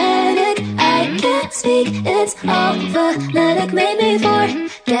paramedic. I can't speak, it's all phonetic. Made me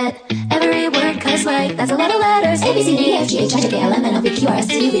forget every word, cause like that's a lot of letters. A, B, C, D, F, G, H, I, J, K, L, M, N, O, P, Q, R, S,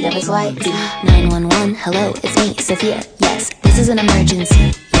 T, U, V, W, X, Y, Z. 911, hello, it's me, Sophia. Yes, this is an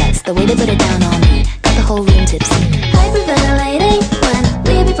emergency. Yes, the way they put it down on me got the whole room tipsy. Hyperventilating when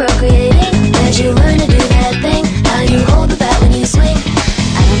we be procreating. Where'd you learn to do that thing? How you hold the bat when you swing?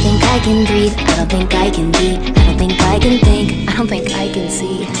 I don't think I can breathe, I don't think I can be, I don't think I can think, I don't think I can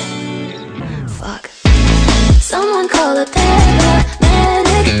see. Fuck. Someone call a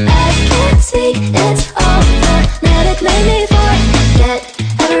paramedic. I can't speak, it's all phonetic. Made me forget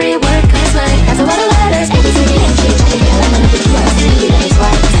every word, cause like that's a lot of letters. A, B, C, D, F, G, H, I, J, K, L, M, N, O, P, Q, R, S, T, U, V, W, X,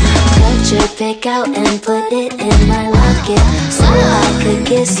 Y. Cut your pick out and put it in my locket, so I could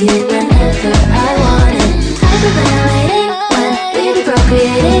kiss you whenever I wanted. Hyperventilating when we be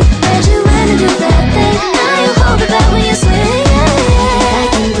procreating. Where'd you learn to do that thing? Now you hold it back when you swing. I don't think I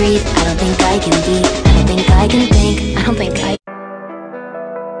can breathe, I don't think I can be, I don't think I can think, I don't think I.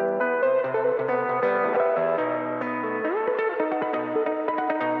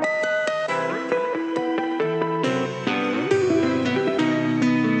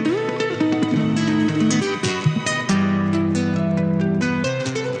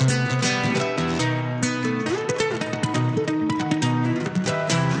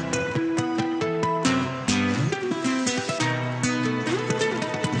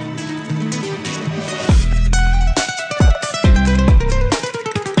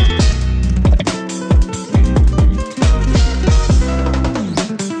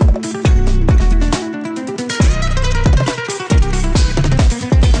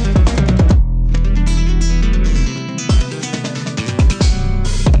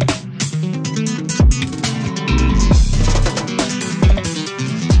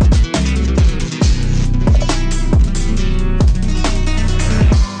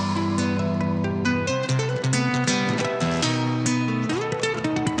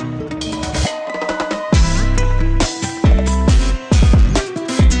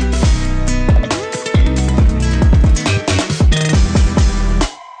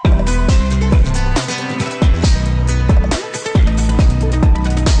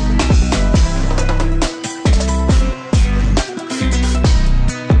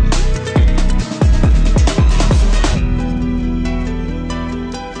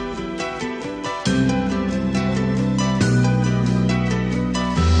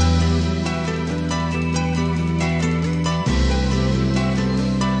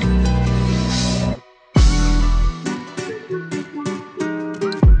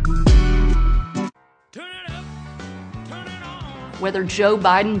 Whether Joe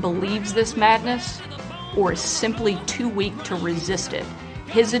Biden believes this madness or is simply too weak to resist it,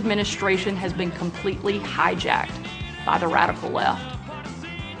 his administration has been completely hijacked by the radical left.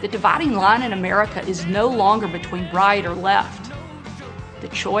 The dividing line in America is no longer between right or left. The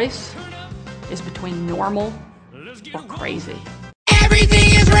choice is between normal or crazy.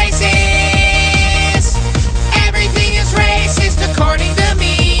 Everything is racist. Everything is racist according to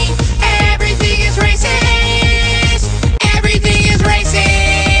me. Everything is racist. Everything is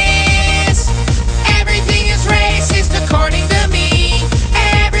racist. Everything is racist according to me.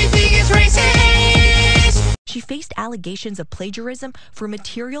 Everything is racist. She faced allegations of plagiarism for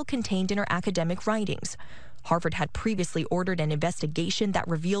material contained in her academic writings. Harvard had previously ordered an investigation that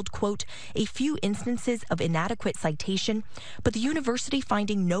revealed, quote, a few instances of inadequate citation, but the university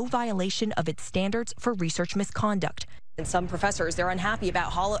finding no violation of its standards for research misconduct. And some professors, they're unhappy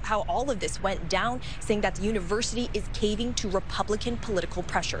about how all of this went down, saying that the university is caving to Republican political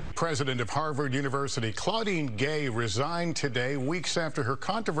pressure. President of Harvard University, Claudine Gay, resigned today, weeks after her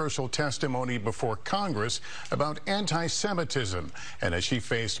controversial testimony before Congress about anti-Semitism, and as she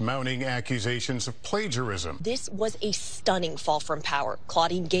faced mounting accusations of plagiarism. This was a stunning fall from power.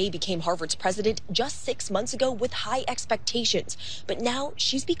 Claudine Gay became Harvard's president just 6 months ago with high expectations, but now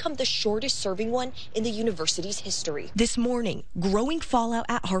she's become the shortest serving one in the university's history. This morning, growing fallout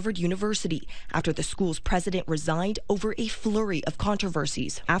at Harvard University after the school's president resigned over a flurry of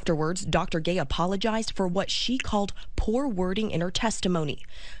controversies. Afterwards, Dr. Gay apologized for what she called poor wording in her testimony.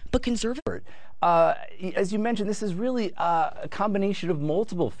 But conservative... as you mentioned, this is really a combination of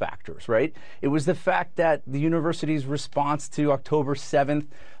multiple factors, right? It was the fact that the university's response to October 7th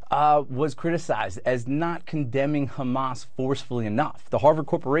was criticized as not condemning Hamas forcefully enough. The Harvard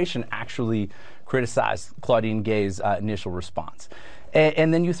Corporation actually criticized Claudine Gay's initial response.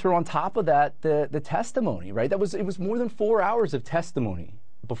 And then you throw on top of that the testimony, right? It was more than 4 hours of testimony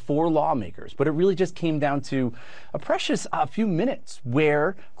before lawmakers, but it really just came down to a precious few minutes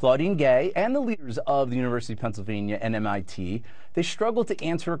where Claudine Gay and the leaders of the University of Pennsylvania and MIT, they struggled to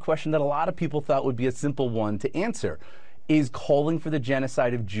answer a question that a lot of people thought would be a simple one to answer. Is calling for the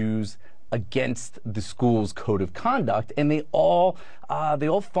genocide of Jews against the school's code of conduct, and they all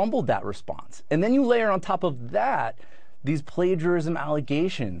fumbled that response. And then you layer on top of that these plagiarism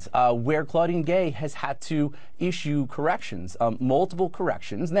allegations, where Claudine Gay has had to issue corrections, multiple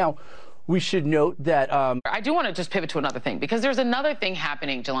corrections. Now, we should note that I do want to just pivot to another thing, because there's another thing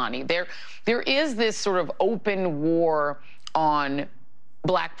happening, Jelani. There is this sort of open war on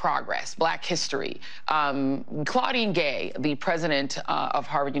Black progress, Black history. Claudine Gay, the president of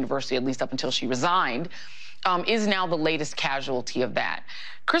Harvard University, at least up until she resigned, is now the latest casualty of that.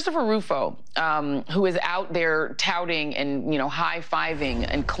 Christopher Rufo, who is out there touting and, high-fiving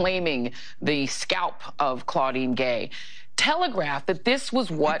and claiming the scalp of Claudine Gay, telegraphed that this was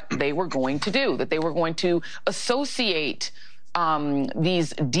what they were going to do, that they were going to associate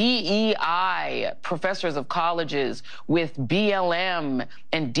these DEI professors of colleges with BLM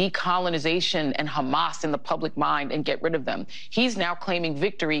and decolonization and Hamas in the public mind and get rid of them. He's now claiming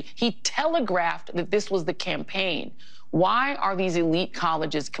victory. He telegraphed that this was the campaign. Why are these elite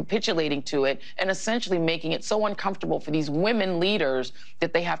colleges capitulating to it and essentially making it so uncomfortable for these women leaders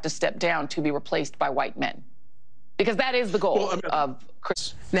that they have to step down to be replaced by white men? Because that is the goal of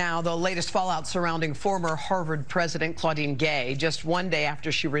Chris. Now, the latest fallout surrounding former Harvard president Claudine Gay. Just one day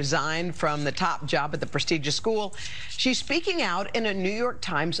after she resigned from the top job at the prestigious school, she's speaking out in a New York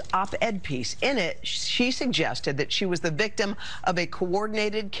Times op-ed piece. In it, she suggested that she was the victim of a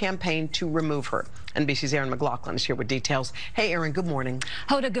coordinated campaign to remove her. NBC's Aaron McLaughlin is here with details. Hey, Aaron, good morning.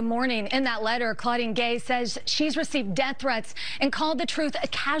 Hoda, good morning. In that letter, Claudine Gay says she's received death threats and called the truth a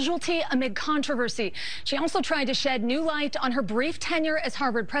casualty amid controversy. She also tried to shed new light on her brief tenure as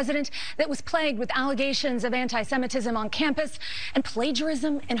Harvard president that was plagued with allegations of anti-Semitism on campus and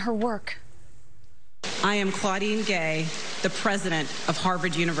plagiarism in her work. I am Claudine Gay, the president of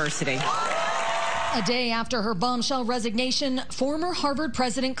Harvard University. A day after her bombshell resignation, former Harvard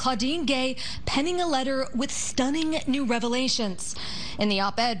president Claudine Gay penning a letter with stunning new revelations. In the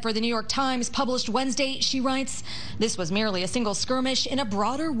op-ed for the New York Times published Wednesday, she writes, "This was merely a single skirmish in a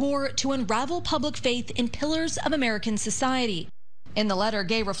broader war to unravel public faith in pillars of American society." In the letter,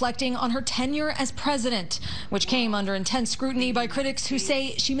 Gay reflecting on her tenure as president, which came under intense scrutiny by critics who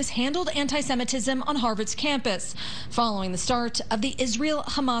say she mishandled anti-Semitism on Harvard's campus following the start of the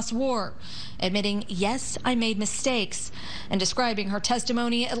Israel-Hamas war, admitting, "Yes, I made mistakes," and describing her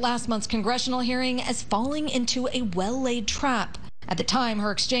testimony at last month's congressional hearing as falling into a well-laid trap. At the time,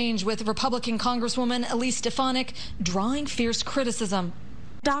 her exchange with Republican Congresswoman Elise Stefanik drawing fierce criticism.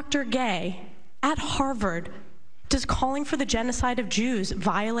 Dr. Gay, at Harvard, does calling for the genocide of Jews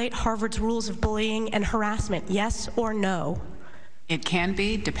violate Harvard's rules of bullying and harassment, yes or no? It can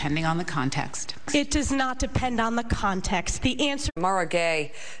be, depending on the context. It does not depend on the context. The answer... Mara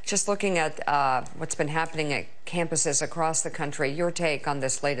Gay, just looking at what's been happening at campuses across the country, your take on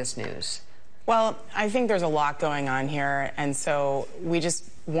this latest news? Well, I think there's a lot going on here, and so we just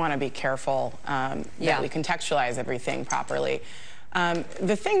want to be careful that we contextualize everything properly.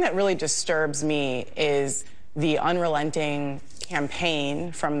 The thing that really disturbs me is the unrelenting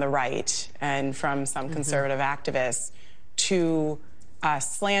campaign from the right and from some conservative activists to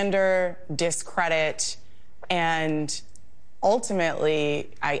slander, discredit, and ultimately,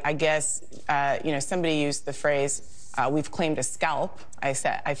 I guess, somebody used the phrase, we've claimed a scalp, I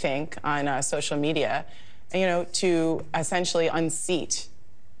think, on social media, to essentially unseat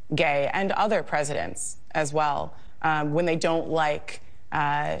Gay and other presidents as well when they don't like,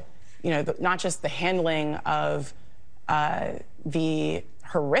 not just the handling of the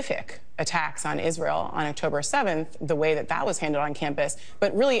horrific attacks on Israel on October 7th, the way that that was handled on campus,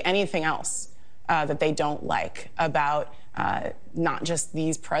 but really anything else that they don't like about not just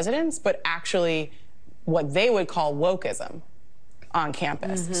these presidents, but actually what they would call wokeism on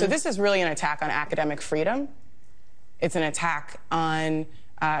campus. So this is really an attack on academic freedom. It's an attack on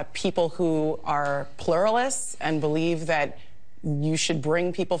people who are pluralists and believe that you should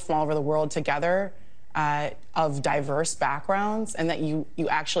bring people from all over the world together of diverse backgrounds, and that you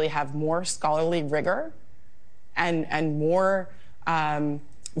actually have more scholarly rigor and more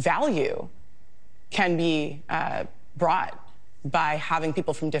value can be brought by having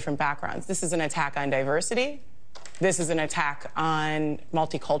people from different backgrounds. This is an attack on diversity. This is an attack on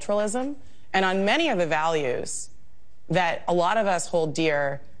multiculturalism and on many of the values that a lot of us hold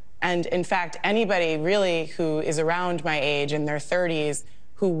dear. And in fact, anybody really who is around my age in their 30s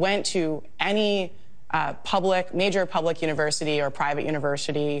who went to any major public university or private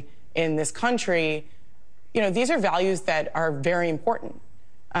university in this country, these are values that are very important.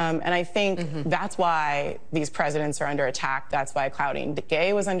 And I think that's why these presidents are under attack. That's why Claudine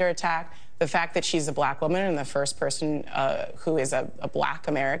Gay was under attack. The fact that she's a black woman and the first person who is a black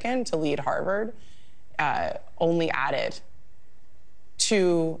American to lead Harvard only added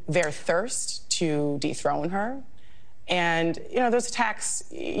to their thirst to dethrone her. And, those attacks,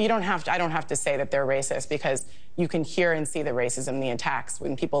 I don't have to say that they're racist, because you can hear and see the racism in the attacks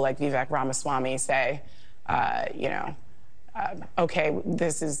when people like Vivek Ramaswamy say, okay,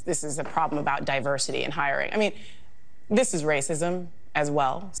 this is a problem about diversity in hiring. I mean, this is racism as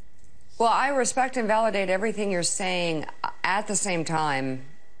well. Well, I respect and validate everything you're saying. At the same time,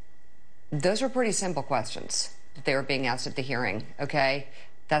 those were pretty simple questions that they were being asked at the hearing, okay?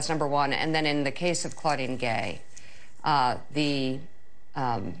 That's number one. And then in the case of Claudine Gay, the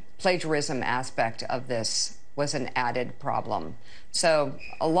plagiarism aspect of this was an added problem. So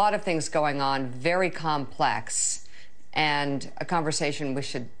a lot of things going on, very complex, and a conversation we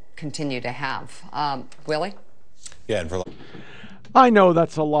should continue to have. Willie? Yeah, and for I know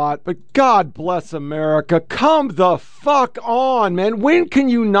that's a lot, but God bless America. Come the fuck on, man. When can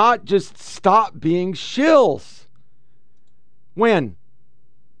you not just stop being shills? When?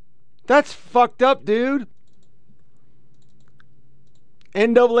 That's fucked up, dude.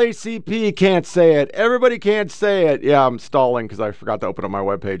 NAACP can't say it. Everybody can't say it. Yeah, I'm stalling because I forgot to open up my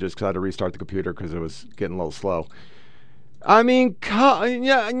web pages because I had to restart the computer because it was getting a little slow. I mean,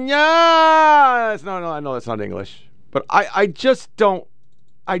 yeah, no, I know that's not English. But I just don't.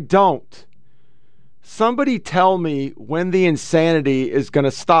 I don't. Somebody tell me when the insanity is going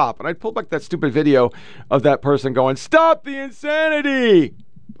to stop. And I pulled back that stupid video of that person going, "Stop the insanity!"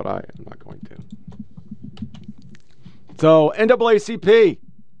 But I am not going to. So, NAACP,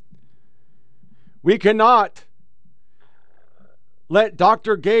 we cannot let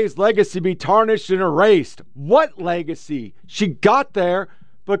Dr. Gay's legacy be tarnished and erased. What legacy? She got there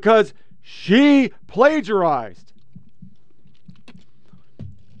because she plagiarized.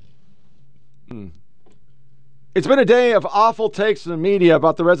 It's been a day of awful takes in the media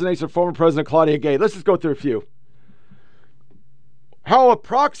about the resignation of former President Claudia Gay. Let's just go through a few. How a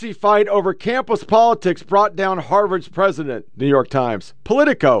proxy fight over campus politics brought down Harvard's president, New York Times.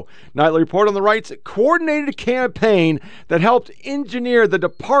 Politico, nightly report on the right's coordinated campaign that helped engineer the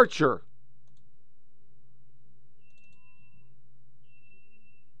departure.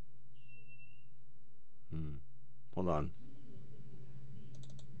 Hold on.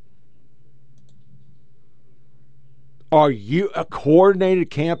 Are you a coordinated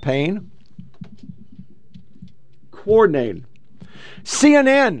campaign? Coordinated.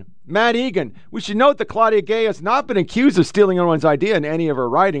 CNN, Matt Egan. We should note that Claudia Gay has not been accused of stealing anyone's idea in any of her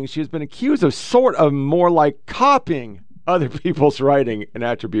writings. She has been accused of sort of more like copying other people's writing and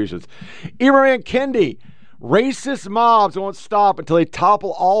attributions. Imran Kendi. Racist mobs won't stop until they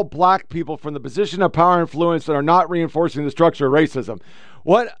topple all black people from the position of power and influence that are not reinforcing the structure of racism.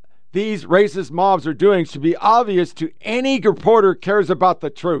 What these racist mobs are doing should be obvious to any reporter who cares about the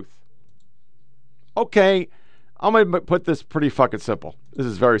truth. Okay, I'm going to put this pretty fucking simple. This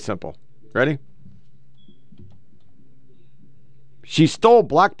is very simple. Ready? She stole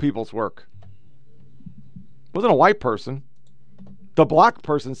black people's work. It wasn't a white person. The black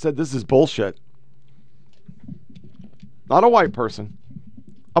person said this is bullshit. Not a white person.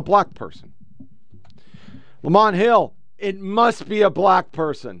 A black person. Lamont Hill. It must be a black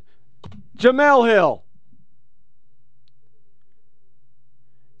person. Jamel Hill.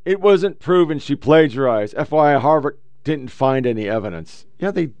 It wasn't proven she plagiarized. FYI, Harvard didn't find any evidence.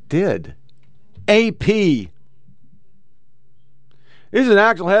 Yeah, they did. AP. This is an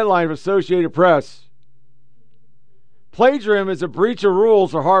actual headline from Associated Press. Plagiarism is a breach of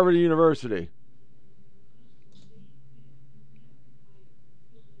rules for Harvard University.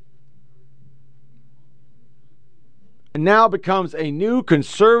 And now becomes a new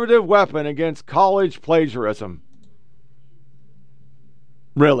conservative weapon against college plagiarism.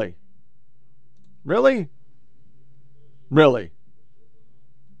 Really? Really? Really?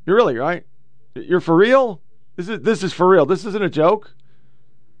 You're really, right? You're for real? This is for real. This isn't a joke?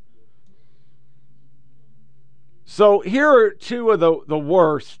 So here are two of the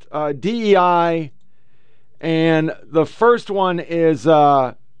worst. DEI, and the first one is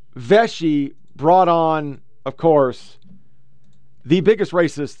Vesey brought on, of course, the biggest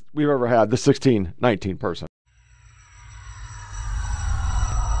racist we've ever had, the 1619 person.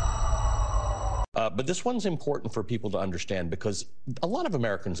 But this one's important for people to understand because a lot of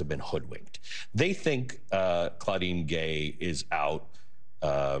Americans have been hoodwinked. They think Claudine Gay is out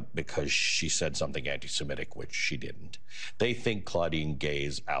because she said something anti-Semitic, which she didn't. They think Claudine Gay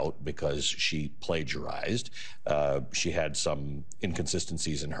is out because she plagiarized. She had some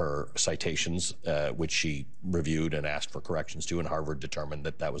inconsistencies in her citations, which she reviewed and asked for corrections to, and Harvard determined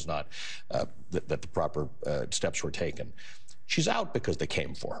that that was not, that the proper steps were taken. She's out because they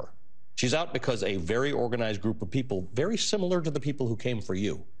came for her. She's out because a very organized group of people, very similar to the people who came for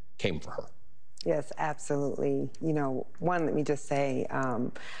you, came for her. Yes, absolutely. You know, one, let me just say,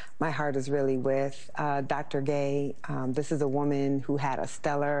 my heart is really with Dr. Gay. This is a woman who had a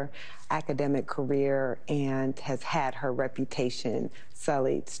stellar academic career and has had her reputation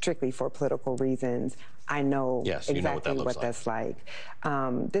sullied strictly for political reasons. I know exactly what that's like.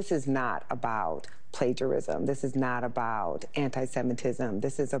 This is not about plagiarism. This is not about anti-Semitism.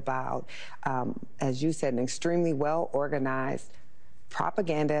 This is about, as you said, an extremely well-organized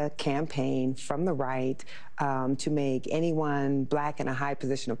propaganda campaign from the right to make anyone black in a high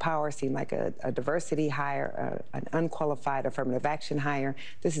position of power seem like a diversity hire, an unqualified affirmative action hire.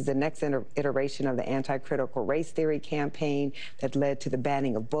 This is the next iteration of the anti-critical race theory campaign that led to the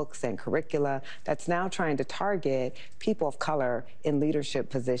banning of books and curricula that's now trying to target people of color in leadership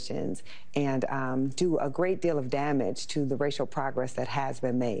positions and do a great deal of damage to the racial progress that has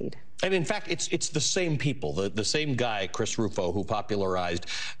been made. And in fact, it's the same people, the same guy, Chris Rufo, who popularized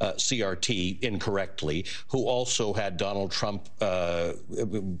CRT incorrectly, who also had Donald Trump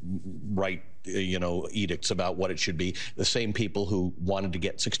write, edicts about what it should be. The same people who wanted to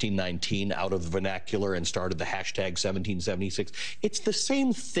get 1619 out of the vernacular and started the hashtag 1776. It's the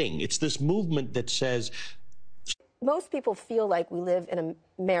same thing. It's this movement that says... Most people feel like we live in a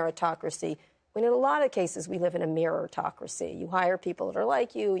meritocracy, when in a lot of cases we live in a mirrorocracy. You hire people that are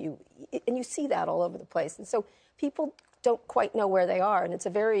like you, and you see that all over the place. And so people don't quite know where they are, and it's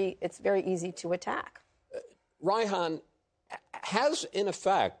very easy to attack. Reihan, has, in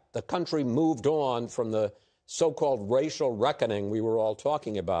effect, the country moved on from the so-called racial reckoning we were all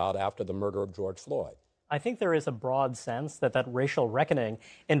talking about after the murder of George Floyd? I think there is a broad sense that racial reckoning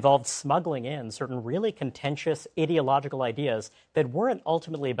involved smuggling in certain really contentious ideological ideas that weren't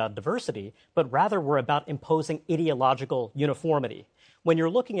ultimately about diversity, but rather were about imposing ideological uniformity. When you're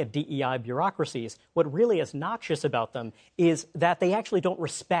looking at DEI bureaucracies, what really is noxious about them is that they actually don't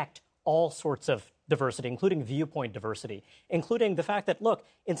respect all sorts of diversity, including viewpoint diversity, including the fact that, look,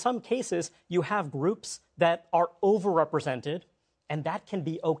 in some cases, you have groups that are overrepresented, and that can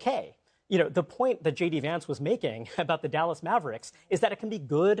be okay. The point that J.D. Vance was making about the Dallas Mavericks is that it can be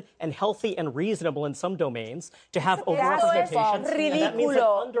good and healthy and reasonable in some domains to have overrepresentation. And that means that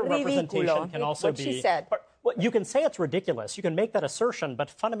underrepresentation can also what be... she said. Well, you can say it's ridiculous. You can make that assertion, but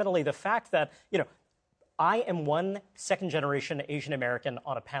fundamentally the fact that, I am one second-generation Asian American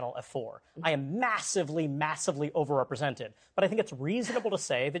on a panel of 4. I am massively, massively overrepresented. But I think it's reasonable to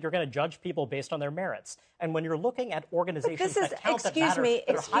say that you're going to judge people based on their merits. And when you're looking at organizations that count, that matter,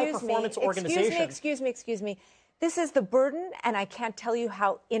 that are high-performance organizations... Excuse me. This is the burden, and I can't tell you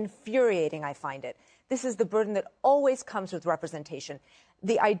how infuriating I find it. This is the burden that always comes with representation.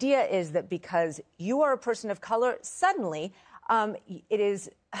 The idea is that because you are a person of color, suddenly...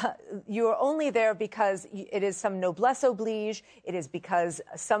 you're only there because it is some noblesse oblige. It is because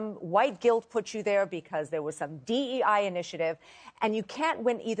some white guilt put you there because there was some DEI initiative, and you can't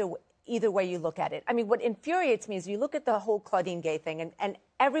win either way you look at it. I mean, what infuriates me is you look at the whole Claudine Gay thing, and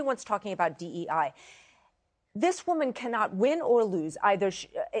everyone's talking about DEI. This woman cannot win or lose either.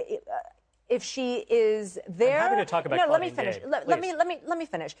 If she is there, I'm happy to talk about let me Claudine finish. Gay, Let me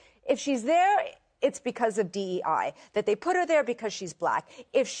finish. If she's there it's because of DEI, that they put her there because she's black.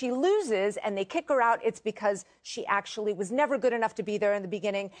 If she loses and they kick her out, it's because she actually was never good enough to be there in the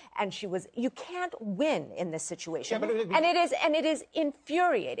beginning, and you can't win in this situation. Yeah, and it is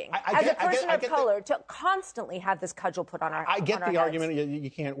infuriating as a person of color to constantly have this cudgel put on our I get on the our argument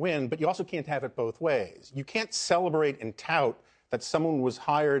you can't win, but you also can't have it both ways. You can't celebrate and tout that someone was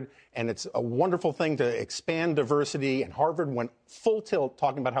hired, and it's a wonderful thing to expand diversity, and Harvard went full tilt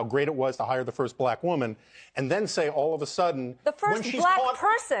talking about how great it was to hire the first black woman, and then say all of a sudden... The first black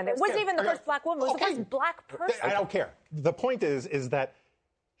person. It wasn't even the first black woman. It was the first black person. I don't care. The point is that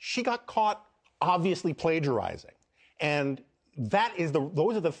she got caught obviously plagiarizing. And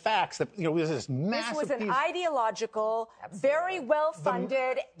those are the facts that, there's this massive This was an ideological, very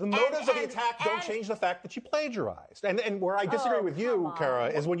well-funded... The motives of the attack don't change the fact that she plagiarized. And where I disagree with you, Kara,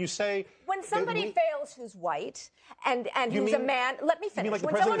 is when you say... When somebody fails who's white and who's a man... Let me finish. You mean like the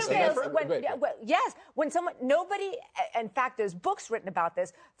when someone who president fails... Yes. When someone... Nobody... In fact, there's books written about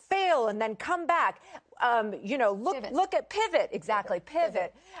this. Fail and then come back. Look at Pivot. Exactly.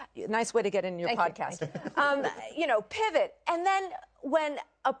 Pivot. Nice way to get in your podcast. Pivot. And then when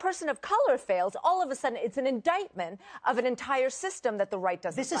a person of color fails, all of a sudden it's an indictment of an entire system that the right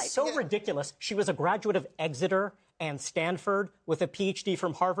doesn't This like. is so ridiculous. She was a graduate of Exeter and Stanford with a PhD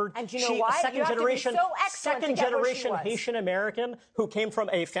from Harvard. And you know why? You have to be so excellent to get where she was. Haitian American who came from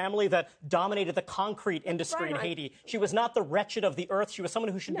a family that dominated the concrete industry in Haiti. She was not the wretched of the earth. She was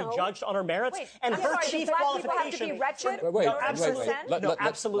someone who should be judged on her merits. And her chief qualification.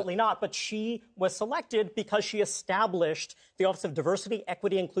 Absolutely not. But she was selected because she established the Office of Diversity,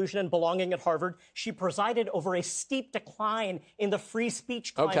 Equity, Inclusion, and Belonging at Harvard. She presided over a steep decline in the free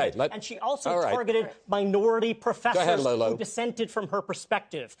speech climate. And she also targeted minority professors who dissented from her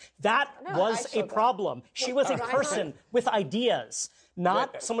perspective. That was a problem. She was a person with ideas,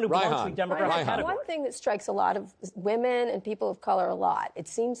 not someone who belongs to a demographic category. One thing that strikes a lot of women and people of color a lot, it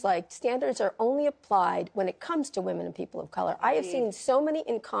seems like standards are only applied when it comes to women and people of color. I have seen so many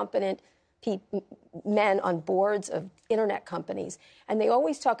incompetent men on boards of internet companies, and they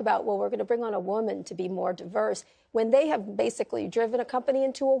always talk about, well, we're going to bring on a woman to be more diverse, when they have basically driven a company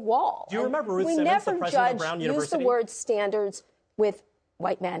into a wall. Do you remember Ruth Simmons, the president of Brown University? We never use the word standards with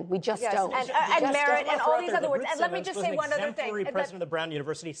white men. We just don't. And merit and all these other words. And let me just say one other thing. The president of Brown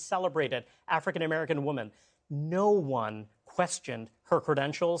University celebrated African-American women. No one questioned her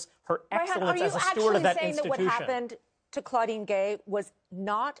credentials, her excellence as a steward of that institution. Are you actually saying that what happened to Claudine Gay was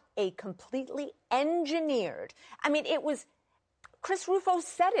not a completely engineered? I mean, it was... Chris Rufo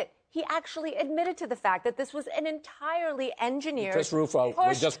said it. He actually admitted to the fact that this was an entirely engineered... Chris Rufo,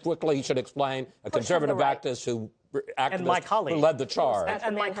 we just quickly should explain, a conservative activist who led the charge.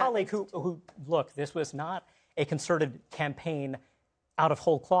 And my colleague who, look, this was not a concerted campaign out of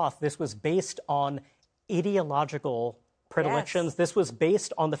whole cloth. This was based on ideological predilections. Yes. This was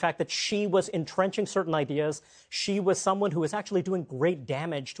based on the fact that she was entrenching certain ideas. She was someone who was actually doing great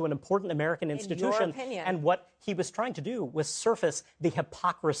damage to an important American institution. In your opinion. And what he was trying to do was surface the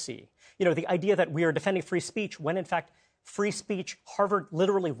hypocrisy. The idea that we are defending free speech when, in fact, free speech, Harvard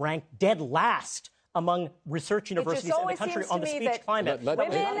literally ranked dead last among research universities in the country on the speech climate.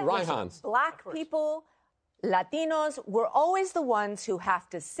 Women, black people, Latinos, we're always the ones who have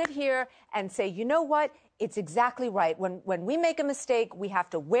to sit here and say, you know what? It's exactly right. When we make a mistake, we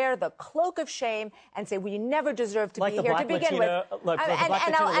have to wear the cloak of shame and say we never deserve to be here to begin with.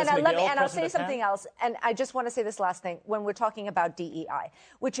 And I'll say something else. And I just want to say this last thing when we're talking about DEI,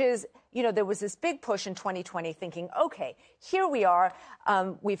 which is, there was this big push in 2020 thinking, okay, here we are.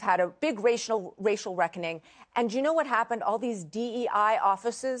 We've had a big racial reckoning. And you know what happened? All these DEI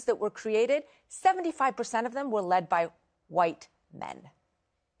offices that were created, 75% of them were led by white men.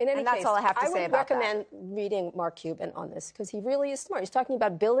 In any case, that's all I have to say about that. I would recommend reading Mark Cuban on this because he really is smart. He's talking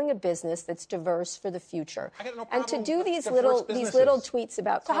about building a business that's diverse for the future. And to do these little tweets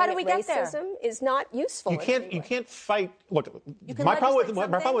about climate racism is not useful. You can't fight. Look, my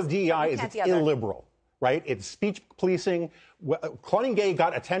problem with DEI is it's illiberal, right? It's speech policing. Claudine Gay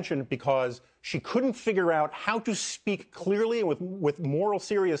got attention because she couldn't figure out how to speak clearly and with moral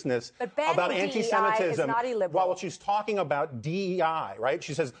seriousness about anti-Semitism while she's talking about DEI, right?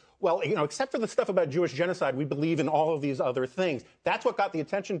 She says, well, except for the stuff about Jewish genocide, we believe in all of these other things. That's what got the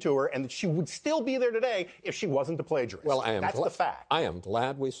attention to her, and she would still be there today if she wasn't a plagiarist. Well, that's the fact. I am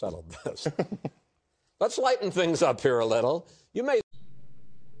glad we settled this. Let's lighten things up here a little. You may...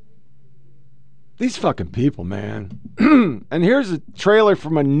 These fucking people, man. And here's a trailer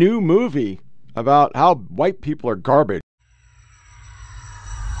from a new movie about how white people are garbage.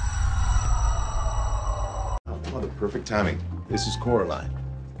 Oh, the perfect timing. This is Coraline.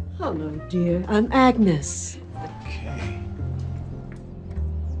 Hello, dear. I'm Agnes. Okay.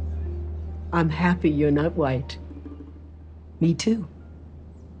 I'm happy you're not white. Me too.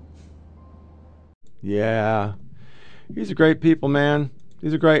 Yeah. These are great people, man.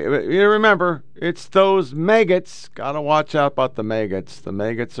 These are great. You remember, it's those maggots. Gotta watch out about the maggots. The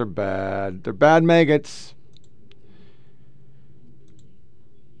maggots are bad. They're bad maggots.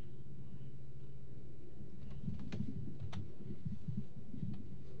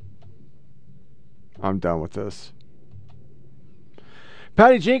 I'm done with this.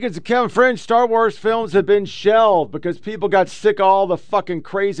 Patty Jenkins and Kevin Fringe, Star Wars films have been shelved because people got sick of all the fucking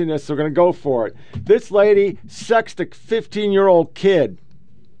craziness. They're going to go for it. This lady sexed a 15-year-old kid.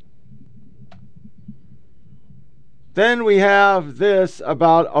 Then we have this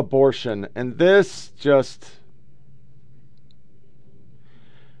about abortion. And this just...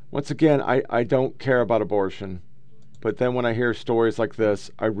 Once again, I don't care about abortion. But then when I hear stories like this,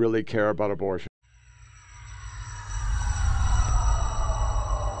 I really care about abortion.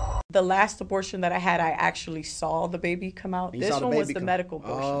 The last abortion that I had, I actually saw the baby come out. You this saw the one was baby the come- medical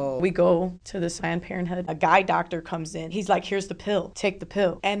abortion. Oh. We go to this Planned Parenthood. A guy doctor comes in. He's like, here's the pill. Take the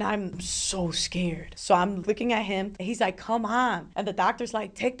pill. And I'm so scared. So I'm looking at him. And he's like, come on. And the doctor's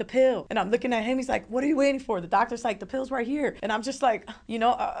like, take the pill. And I'm looking at him. He's like, what are you waiting for? The doctor's like, the pill's right here. And I'm just like,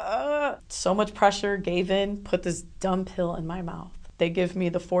 so much pressure, gave in, put this dumb pill in my mouth. They give me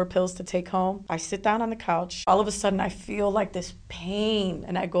the 4 pills to take home. I sit down on the couch. All of a sudden, I feel like this pain.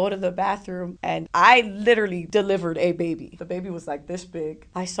 And I go to the bathroom, and I literally delivered a baby. The baby was like this big.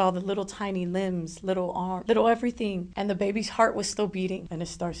 I saw the little tiny limbs, little arm, little everything. And the baby's heart was still beating. And it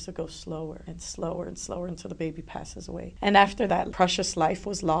starts to go slower and slower and slower until the baby passes away. And after that precious life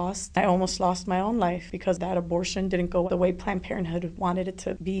was lost, I almost lost my own life because that abortion didn't go the way Planned Parenthood wanted it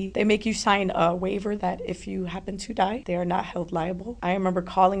to be. They make you sign a waiver that if you happen to die, they are not held liable. I remember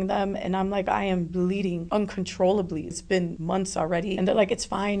calling them and I'm like, I am bleeding uncontrollably. It's been months already. And they're like, it's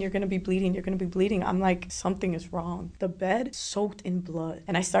fine. You're going to be bleeding. You're going to be bleeding. I'm like, something is wrong. The bed soaked in blood.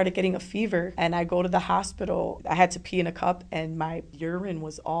 And I started getting a fever and I go to the hospital. I had to pee in a cup and my urine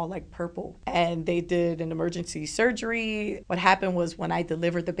was all like purple. And they did an emergency surgery. What happened was when I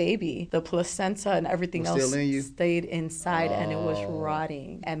delivered the baby, the placenta and everything else stayed inside and it was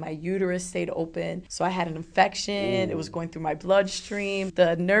rotting. And my uterus stayed open. So I had an infection. It was going through my bloodstream.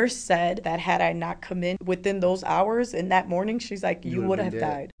 The nurse said that had I not come in within those hours in that morning, she's like, you would have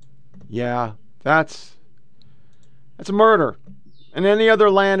died. Yeah, that's a murder. In any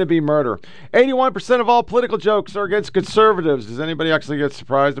other land, it'd be murder. 81% of all political jokes are against conservatives. Does anybody actually get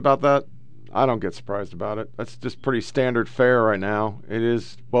surprised about that? I don't get surprised about it. That's just pretty standard fare right now. It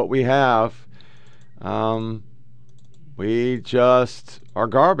is what we have. We just are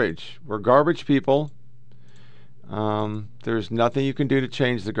garbage. We're garbage people. There's nothing you can do to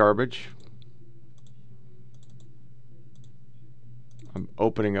change the garbage. I'm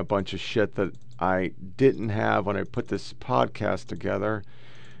opening a bunch of shit that I didn't have when I put this podcast together.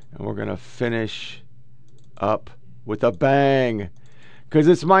 And we're going to finish up with a bang. Because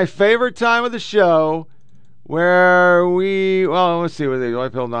it's my favorite time of the show where let's see what the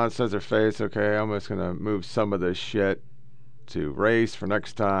white pill nonsense their face. Okay, I'm just going to move some of this shit to race for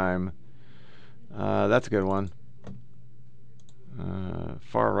next time. That's a good one.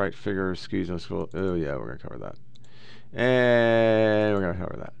 Far right figure, excuse me, school. Oh yeah, we're gonna cover that, and we're gonna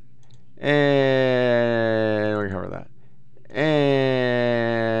cover that, and we're gonna cover that,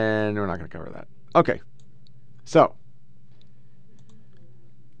 and we're not gonna cover that. Okay, so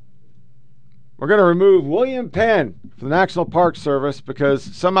we're gonna remove William Penn from the National Park Service because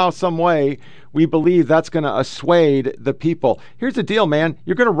somehow, some way, we believe that's gonna assuade the people. Here's the deal, man.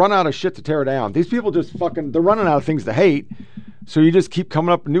 You're gonna run out of shit to tear down. These people just they're running out of things to hate. So you just keep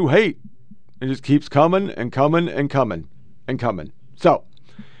coming up with new hate. It just keeps coming and coming and coming and coming. So,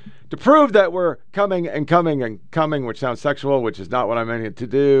 to prove that we're coming and coming and coming, which sounds sexual, which is not what I meant to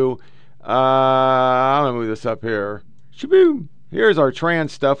do, I'm going to move this up here. Shaboom. Here's our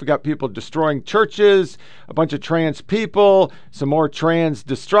trans stuff. We got people destroying churches, a bunch of trans people, some more trans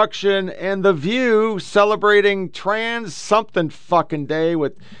destruction, and The View celebrating trans something fucking day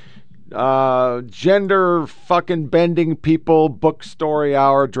with gender fucking bending people, book story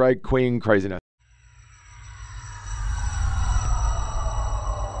hour, drag queen craziness.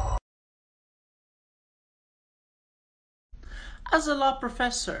 As a law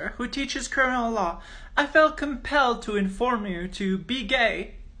professor who teaches criminal law, I felt compelled to inform you to be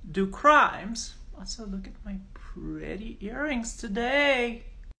gay, do crimes. Also, look at my pretty earrings today.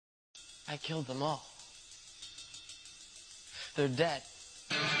 I killed them all. They're dead.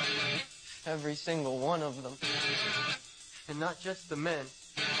 Every single one of them. And not just the men.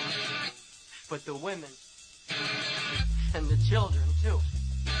 But the women and the children, too.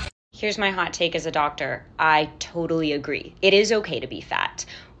 Here's my hot take as a doctor. I totally agree. It is okay to be fat.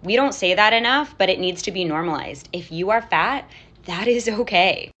 We don't say that enough, but it needs to be normalized. If you are fat, that is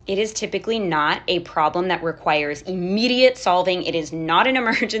okay. It is typically not a problem that requires immediate solving. It is not an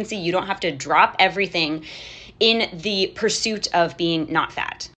emergency. You don't have to drop everything in the pursuit of being not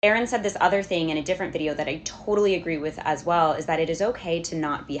fat. Erin said this other thing in a different video that I totally agree with as well, is that it is okay to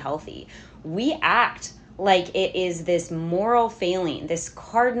not be healthy. We act like it is this moral failing, this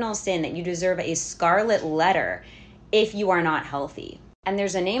cardinal sin that you deserve a scarlet letter if you are not healthy. And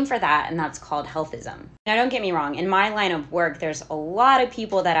there's a name for that, and that's called healthism. Now, don't get me wrong. In my line of work, there's a lot of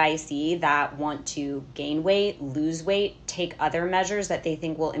people that I see that want to gain weight, lose weight, take other measures that they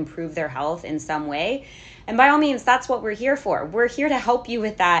think will improve their health in some way. And by all means, that's what we're here for. We're here to help you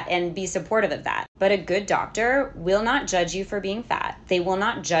with that and be supportive of that. But a good doctor will not judge you for being fat. They will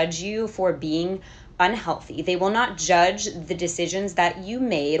not judge you for being unhealthy. They will not judge the decisions that you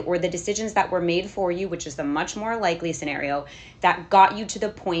made or the decisions that were made for you, which is the much more likely scenario that got you to the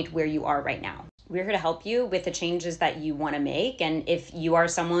point where you are right now. We're here to help you with the changes that you want to make. And if you are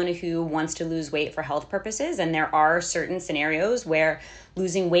someone who wants to lose weight for health purposes, and there are certain scenarios where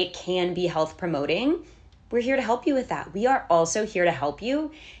losing weight can be health promoting, we're here to help you with that. We are also here to help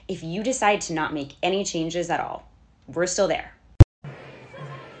you if you decide to not make any changes at all. We're still there.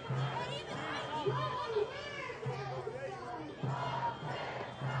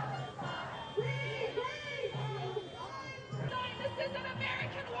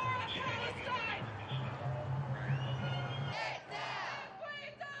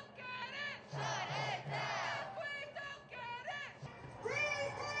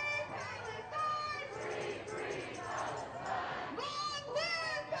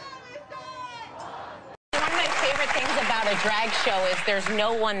 A drag show is there's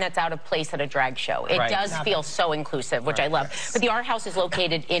no one that's out of place at a drag show. It does feel so inclusive, which I love. But the Art House is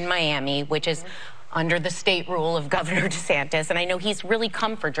located in Miami, which is under the state rule of Governor DeSantis, and I know he's really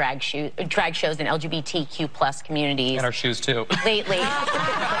come for drag shows and LGBTQ plus communities. And our shoes too. Lately.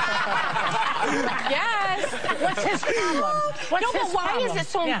 Yes. What's his problem? But why is it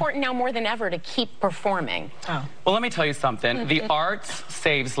so important now more than ever to keep performing? Oh. Well, let me tell you something. The arts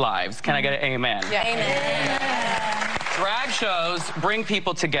saves lives. Can I get an amen? Yeah. Amen. Drag shows bring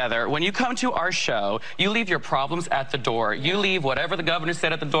people together. When you come to our show, you leave your problems at the door. You leave whatever the governor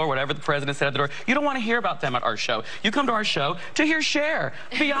said at the door, whatever the president said at the door. You don't want to hear about them at our show. You come to our show to hear Cher,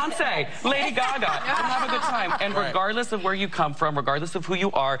 Beyonce, Lady Gaga, and have a good time. And regardless of where you come from, regardless of who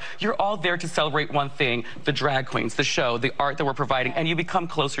you are, you're all there to celebrate one thing, the drag queens, the show, the art that we're providing, and you become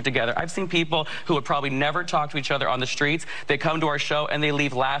closer together. I've seen people who would probably never talk to each other on the streets. They come to our show and they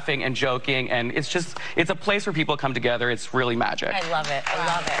leave laughing and joking, and it's a place where people come together. It's really magic. I love it. I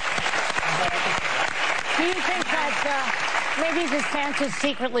love it. Do you think that maybe DeSantis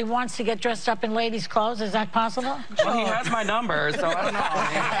secretly wants to get dressed up in ladies' clothes? Is that possible? Well, he has my number, so I don't know.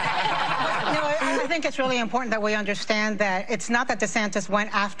 I think it's really important that we understand that it's not that DeSantis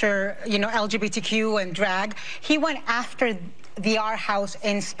went after, LGBTQ and drag. He went after the Art House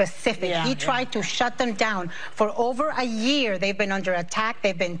in specific. He tried to shut them down. For over a year, they've been under attack.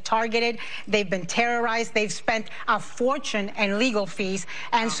 They've been targeted. They've been terrorized. They've spent a fortune in legal fees.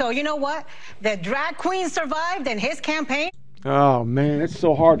 And so, you know what? The drag queen survived in his campaign. Oh, man, it's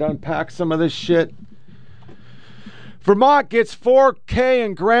so hard to unpack some of this shit. Vermont gets $4,000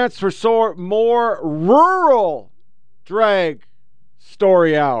 in grants for more rural drag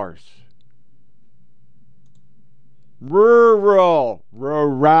story hours. Rural.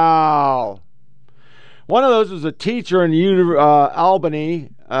 One of those was a teacher in Albany.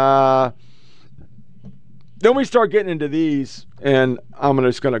 Then we start getting into these, and I'm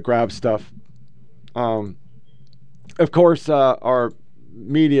just going to grab stuff. Of course, our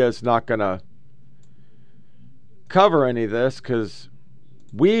media is not going to cover any of this because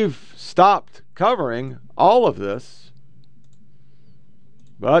we've stopped covering all of this.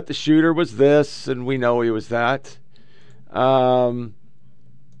 But the shooter was this, and we know he was that.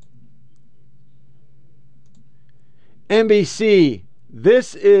 NBC,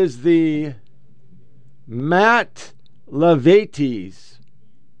 this is the Matt Levates.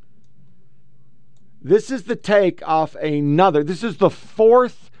 This is the take off another. This is the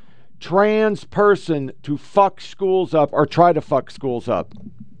fourth trans person to fuck schools up or try to fuck schools up.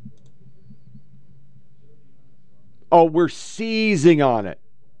 Oh, we're seizing on it.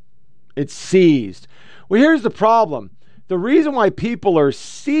 It's seized. Well, here's the problem. The reason why people are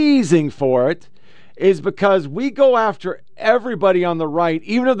seizing for it is because we go after everybody on the right,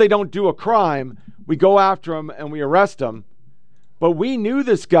 even if they don't do a crime. We go after them and we arrest them. But we knew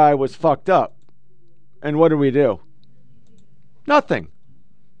this guy was fucked up. And what do? Nothing.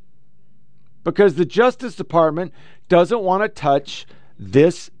 Because the Justice Department doesn't want to touch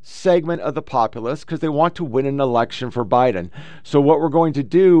this segment of the populace because they want to win an election for Biden. So what we're going to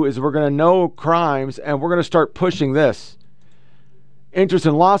do is we're going to know crimes and we're going to start pushing this. Interest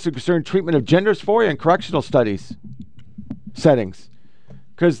in lawsuit concerning treatment of gender dysphoria in correctional studies settings.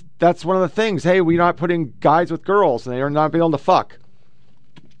 Because that's one of the things. Hey, we're not putting guys with girls and they are not being able to fuck.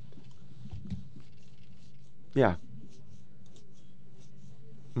 Yeah.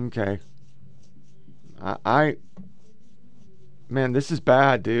 Okay. Man, this is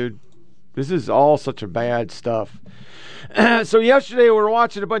bad, dude. This is all such a bad stuff. So yesterday we were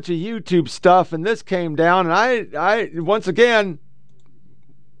watching a bunch of YouTube stuff and this came down and I once again,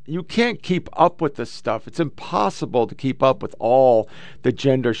 you can't keep up with this stuff. It's impossible to keep up with all the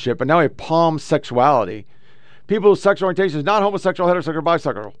gender shit. But now we have pomsexuality. People whose sexual orientation is not homosexual, heterosexual, or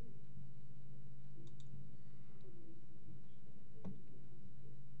bisexual.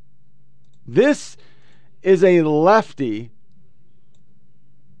 This is a lefty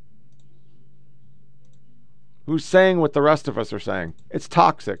who's saying what the rest of us are saying. It's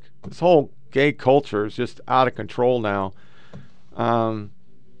toxic. This whole gay culture is just out of control now.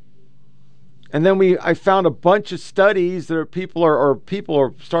 And then I found a bunch of studies that people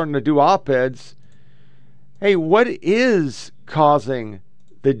are starting to do op-eds. Hey, what is causing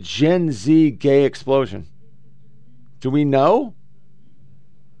the Gen Z gay explosion? Do we know?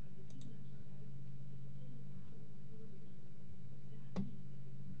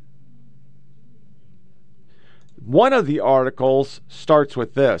 One of the articles starts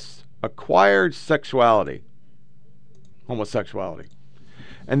with this: acquired sexuality, homosexuality.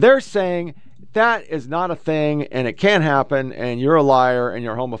 And they're saying that is not a thing and it can't happen and you're a liar and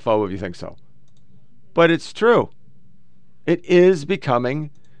you're homophobe if you think so. But it's true. It is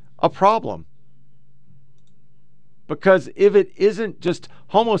becoming a problem. Because if it isn't just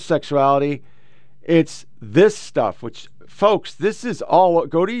homosexuality, it's this stuff, which, folks, this is all,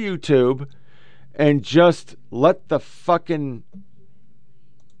 go to YouTube and just let the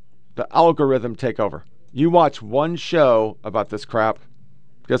algorithm take over. You watch one show about this crap,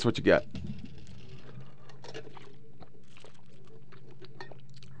 guess what you get?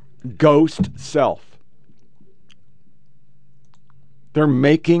 Ghost self. They're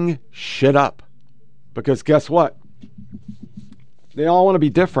making shit up. Because guess what? They all want to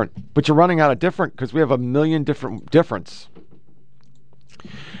be different. But you're running out of different because we have a million difference.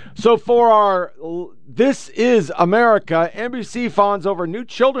 So for our This Is America, NBC fawns over new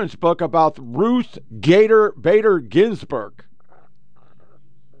children's book about Ruth Bader Ginsburg.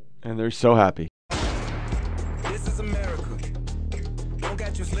 And they're so happy. This is America. Don't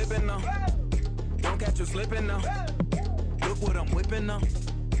catch you slipping now. Don't catch you slipping now. Look what I'm whipping now.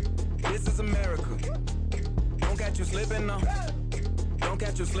 This is America. Don't catch you slipping now. Don't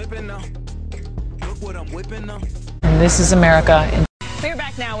catch you slipping now. Look what I'm whipping now. And this is America. We're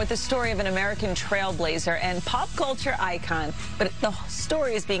back now with the story of an American trailblazer and pop culture icon, but the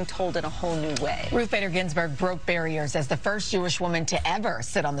story is being told in a whole new way. Ruth Bader Ginsburg broke barriers as the first Jewish woman to ever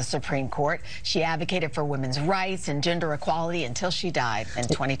sit on the Supreme Court. She advocated for women's rights and gender equality until she died in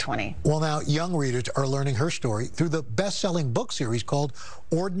 2020. Well, now young readers are learning her story through the best-selling book series called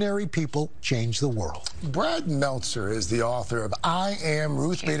Ordinary People Change the World. Brad Meltzer is the author of I Am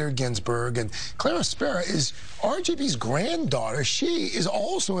Ruth Bader Ginsburg, and Clara Spera is RGB's granddaughter. She is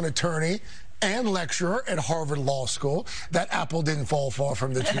also an attorney and lecturer at Harvard Law School. That apple didn't fall far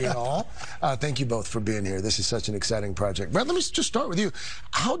from the tree at all. Thank you both for being here. This is such an exciting project. Brad, let me just start with you.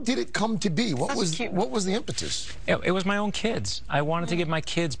 How did it come to be? What was the impetus? It was my own kids. I wanted to give my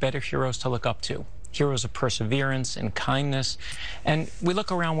kids better heroes to look up to. Heroes of perseverance and kindness. And we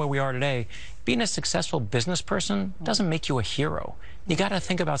look around where we are today, being a successful business person doesn't make you a hero. You got to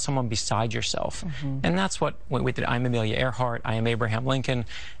think about someone beside yourself. And that's what we did. I'm Amelia Earhart. I am Abraham Lincoln.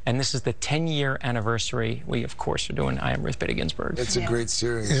 And this is the 10-year anniversary. We, of course, are doing I Am Ruth Bader Ginsburg. It's a great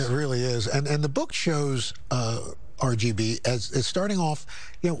series. It really is. And the book shows RGB as starting off,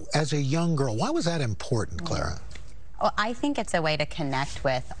 as a young girl. Why was that important, Clara? Well, I think it's a way to connect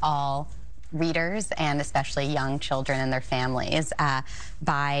with all readers and especially young children and their families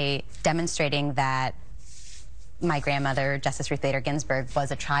by demonstrating that my grandmother, Justice Ruth Bader Ginsburg, was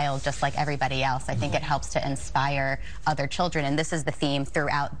a child just like everybody else. I think it helps to inspire other children, and this is the theme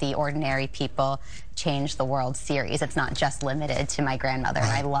throughout the Ordinary People Change the World series. It's not just limited to my grandmother, and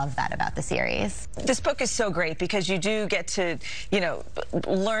I love that about the series. This book is so great because you do get to,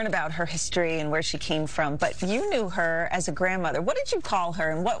 learn about her history and where she came from, but you knew her as a grandmother. What did you call her,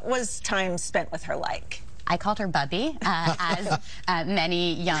 and what was time spent with her like? I called her Bubby, as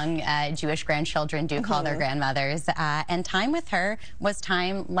many young Jewish grandchildren do call their grandmothers. And time with her was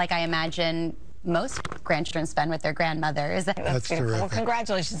time like I imagine most grandchildren spend with their grandmothers. That's beautiful. Well,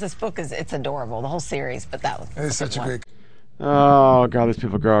 congratulations. This book it's adorable, the whole series, but that was It's such a great. Oh, God, these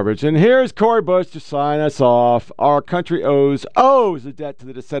people are garbage. And here's Cory Bush to sign us off. Our country owes a debt to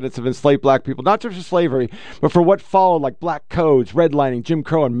the descendants of enslaved black people, not just for slavery, but for what followed, like black codes, redlining, Jim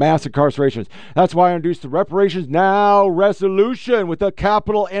Crow, and mass incarcerations. That's why I introduced the Reparations Now resolution with a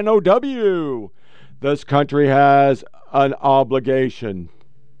capital NOW. This country has an obligation.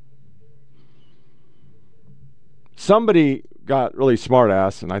 Somebody got really smart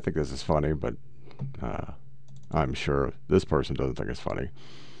ass, and I think this is funny, but I'm sure this person doesn't think it's funny.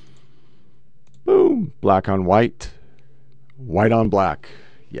 Boom. Black on white. White on black.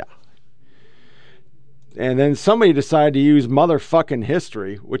 Yeah. And then somebody decided to use motherfucking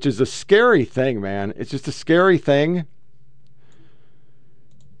history, which is a scary thing, man. It's just a scary thing.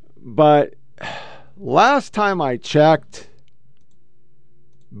 But last time I checked,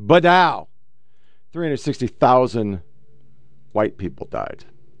 badow, 360,000 white people died.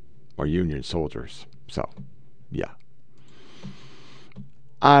 Or Union soldiers. So, yeah.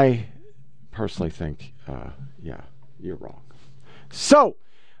 I personally think, you're wrong. So,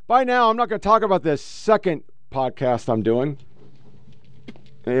 by now, I'm not going to talk about this second podcast I'm doing.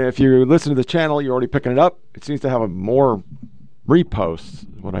 If you listen to the channel, you're already picking it up. It seems to have more reposts,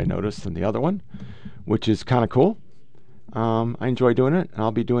 what I noticed, than the other one, which is kind of cool. I enjoy doing it, and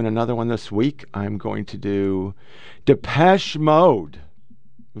I'll be doing another one this week. I'm going to do Depeche Mode,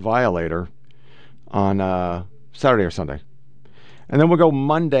 Violator, on Saturday or Sunday. And then we'll go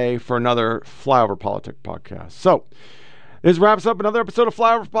Monday for another Flyover PolitiK podcast. So, this wraps up another episode of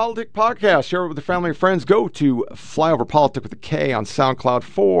Flyover PolitiK podcast. Share it with your family and friends. Go to Flyover PolitiK with a K on SoundCloud,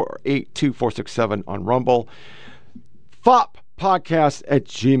 482467 on Rumble.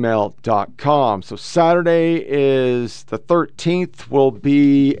 foppodcast@gmail.com. So Saturday is the 13th, will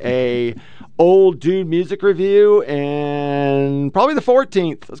be a old dude music review, and probably the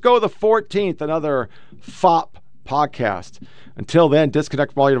 14th. Let's go with the 14th, another FOP podcast. Until then,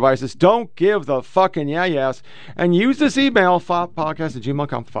 disconnect from all your devices. Don't give the fucking yes, and use this email,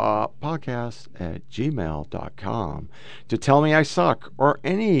 foppodcast@gmail.com, foppodcast@gmail.com, to tell me I suck, or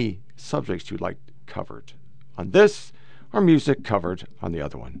any subjects you'd like covered on this, or music covered on the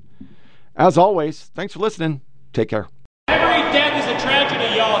other one. As always, thanks for listening. Take care. Every death is a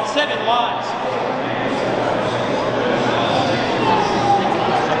tragedy, y'all. It's 7 lives.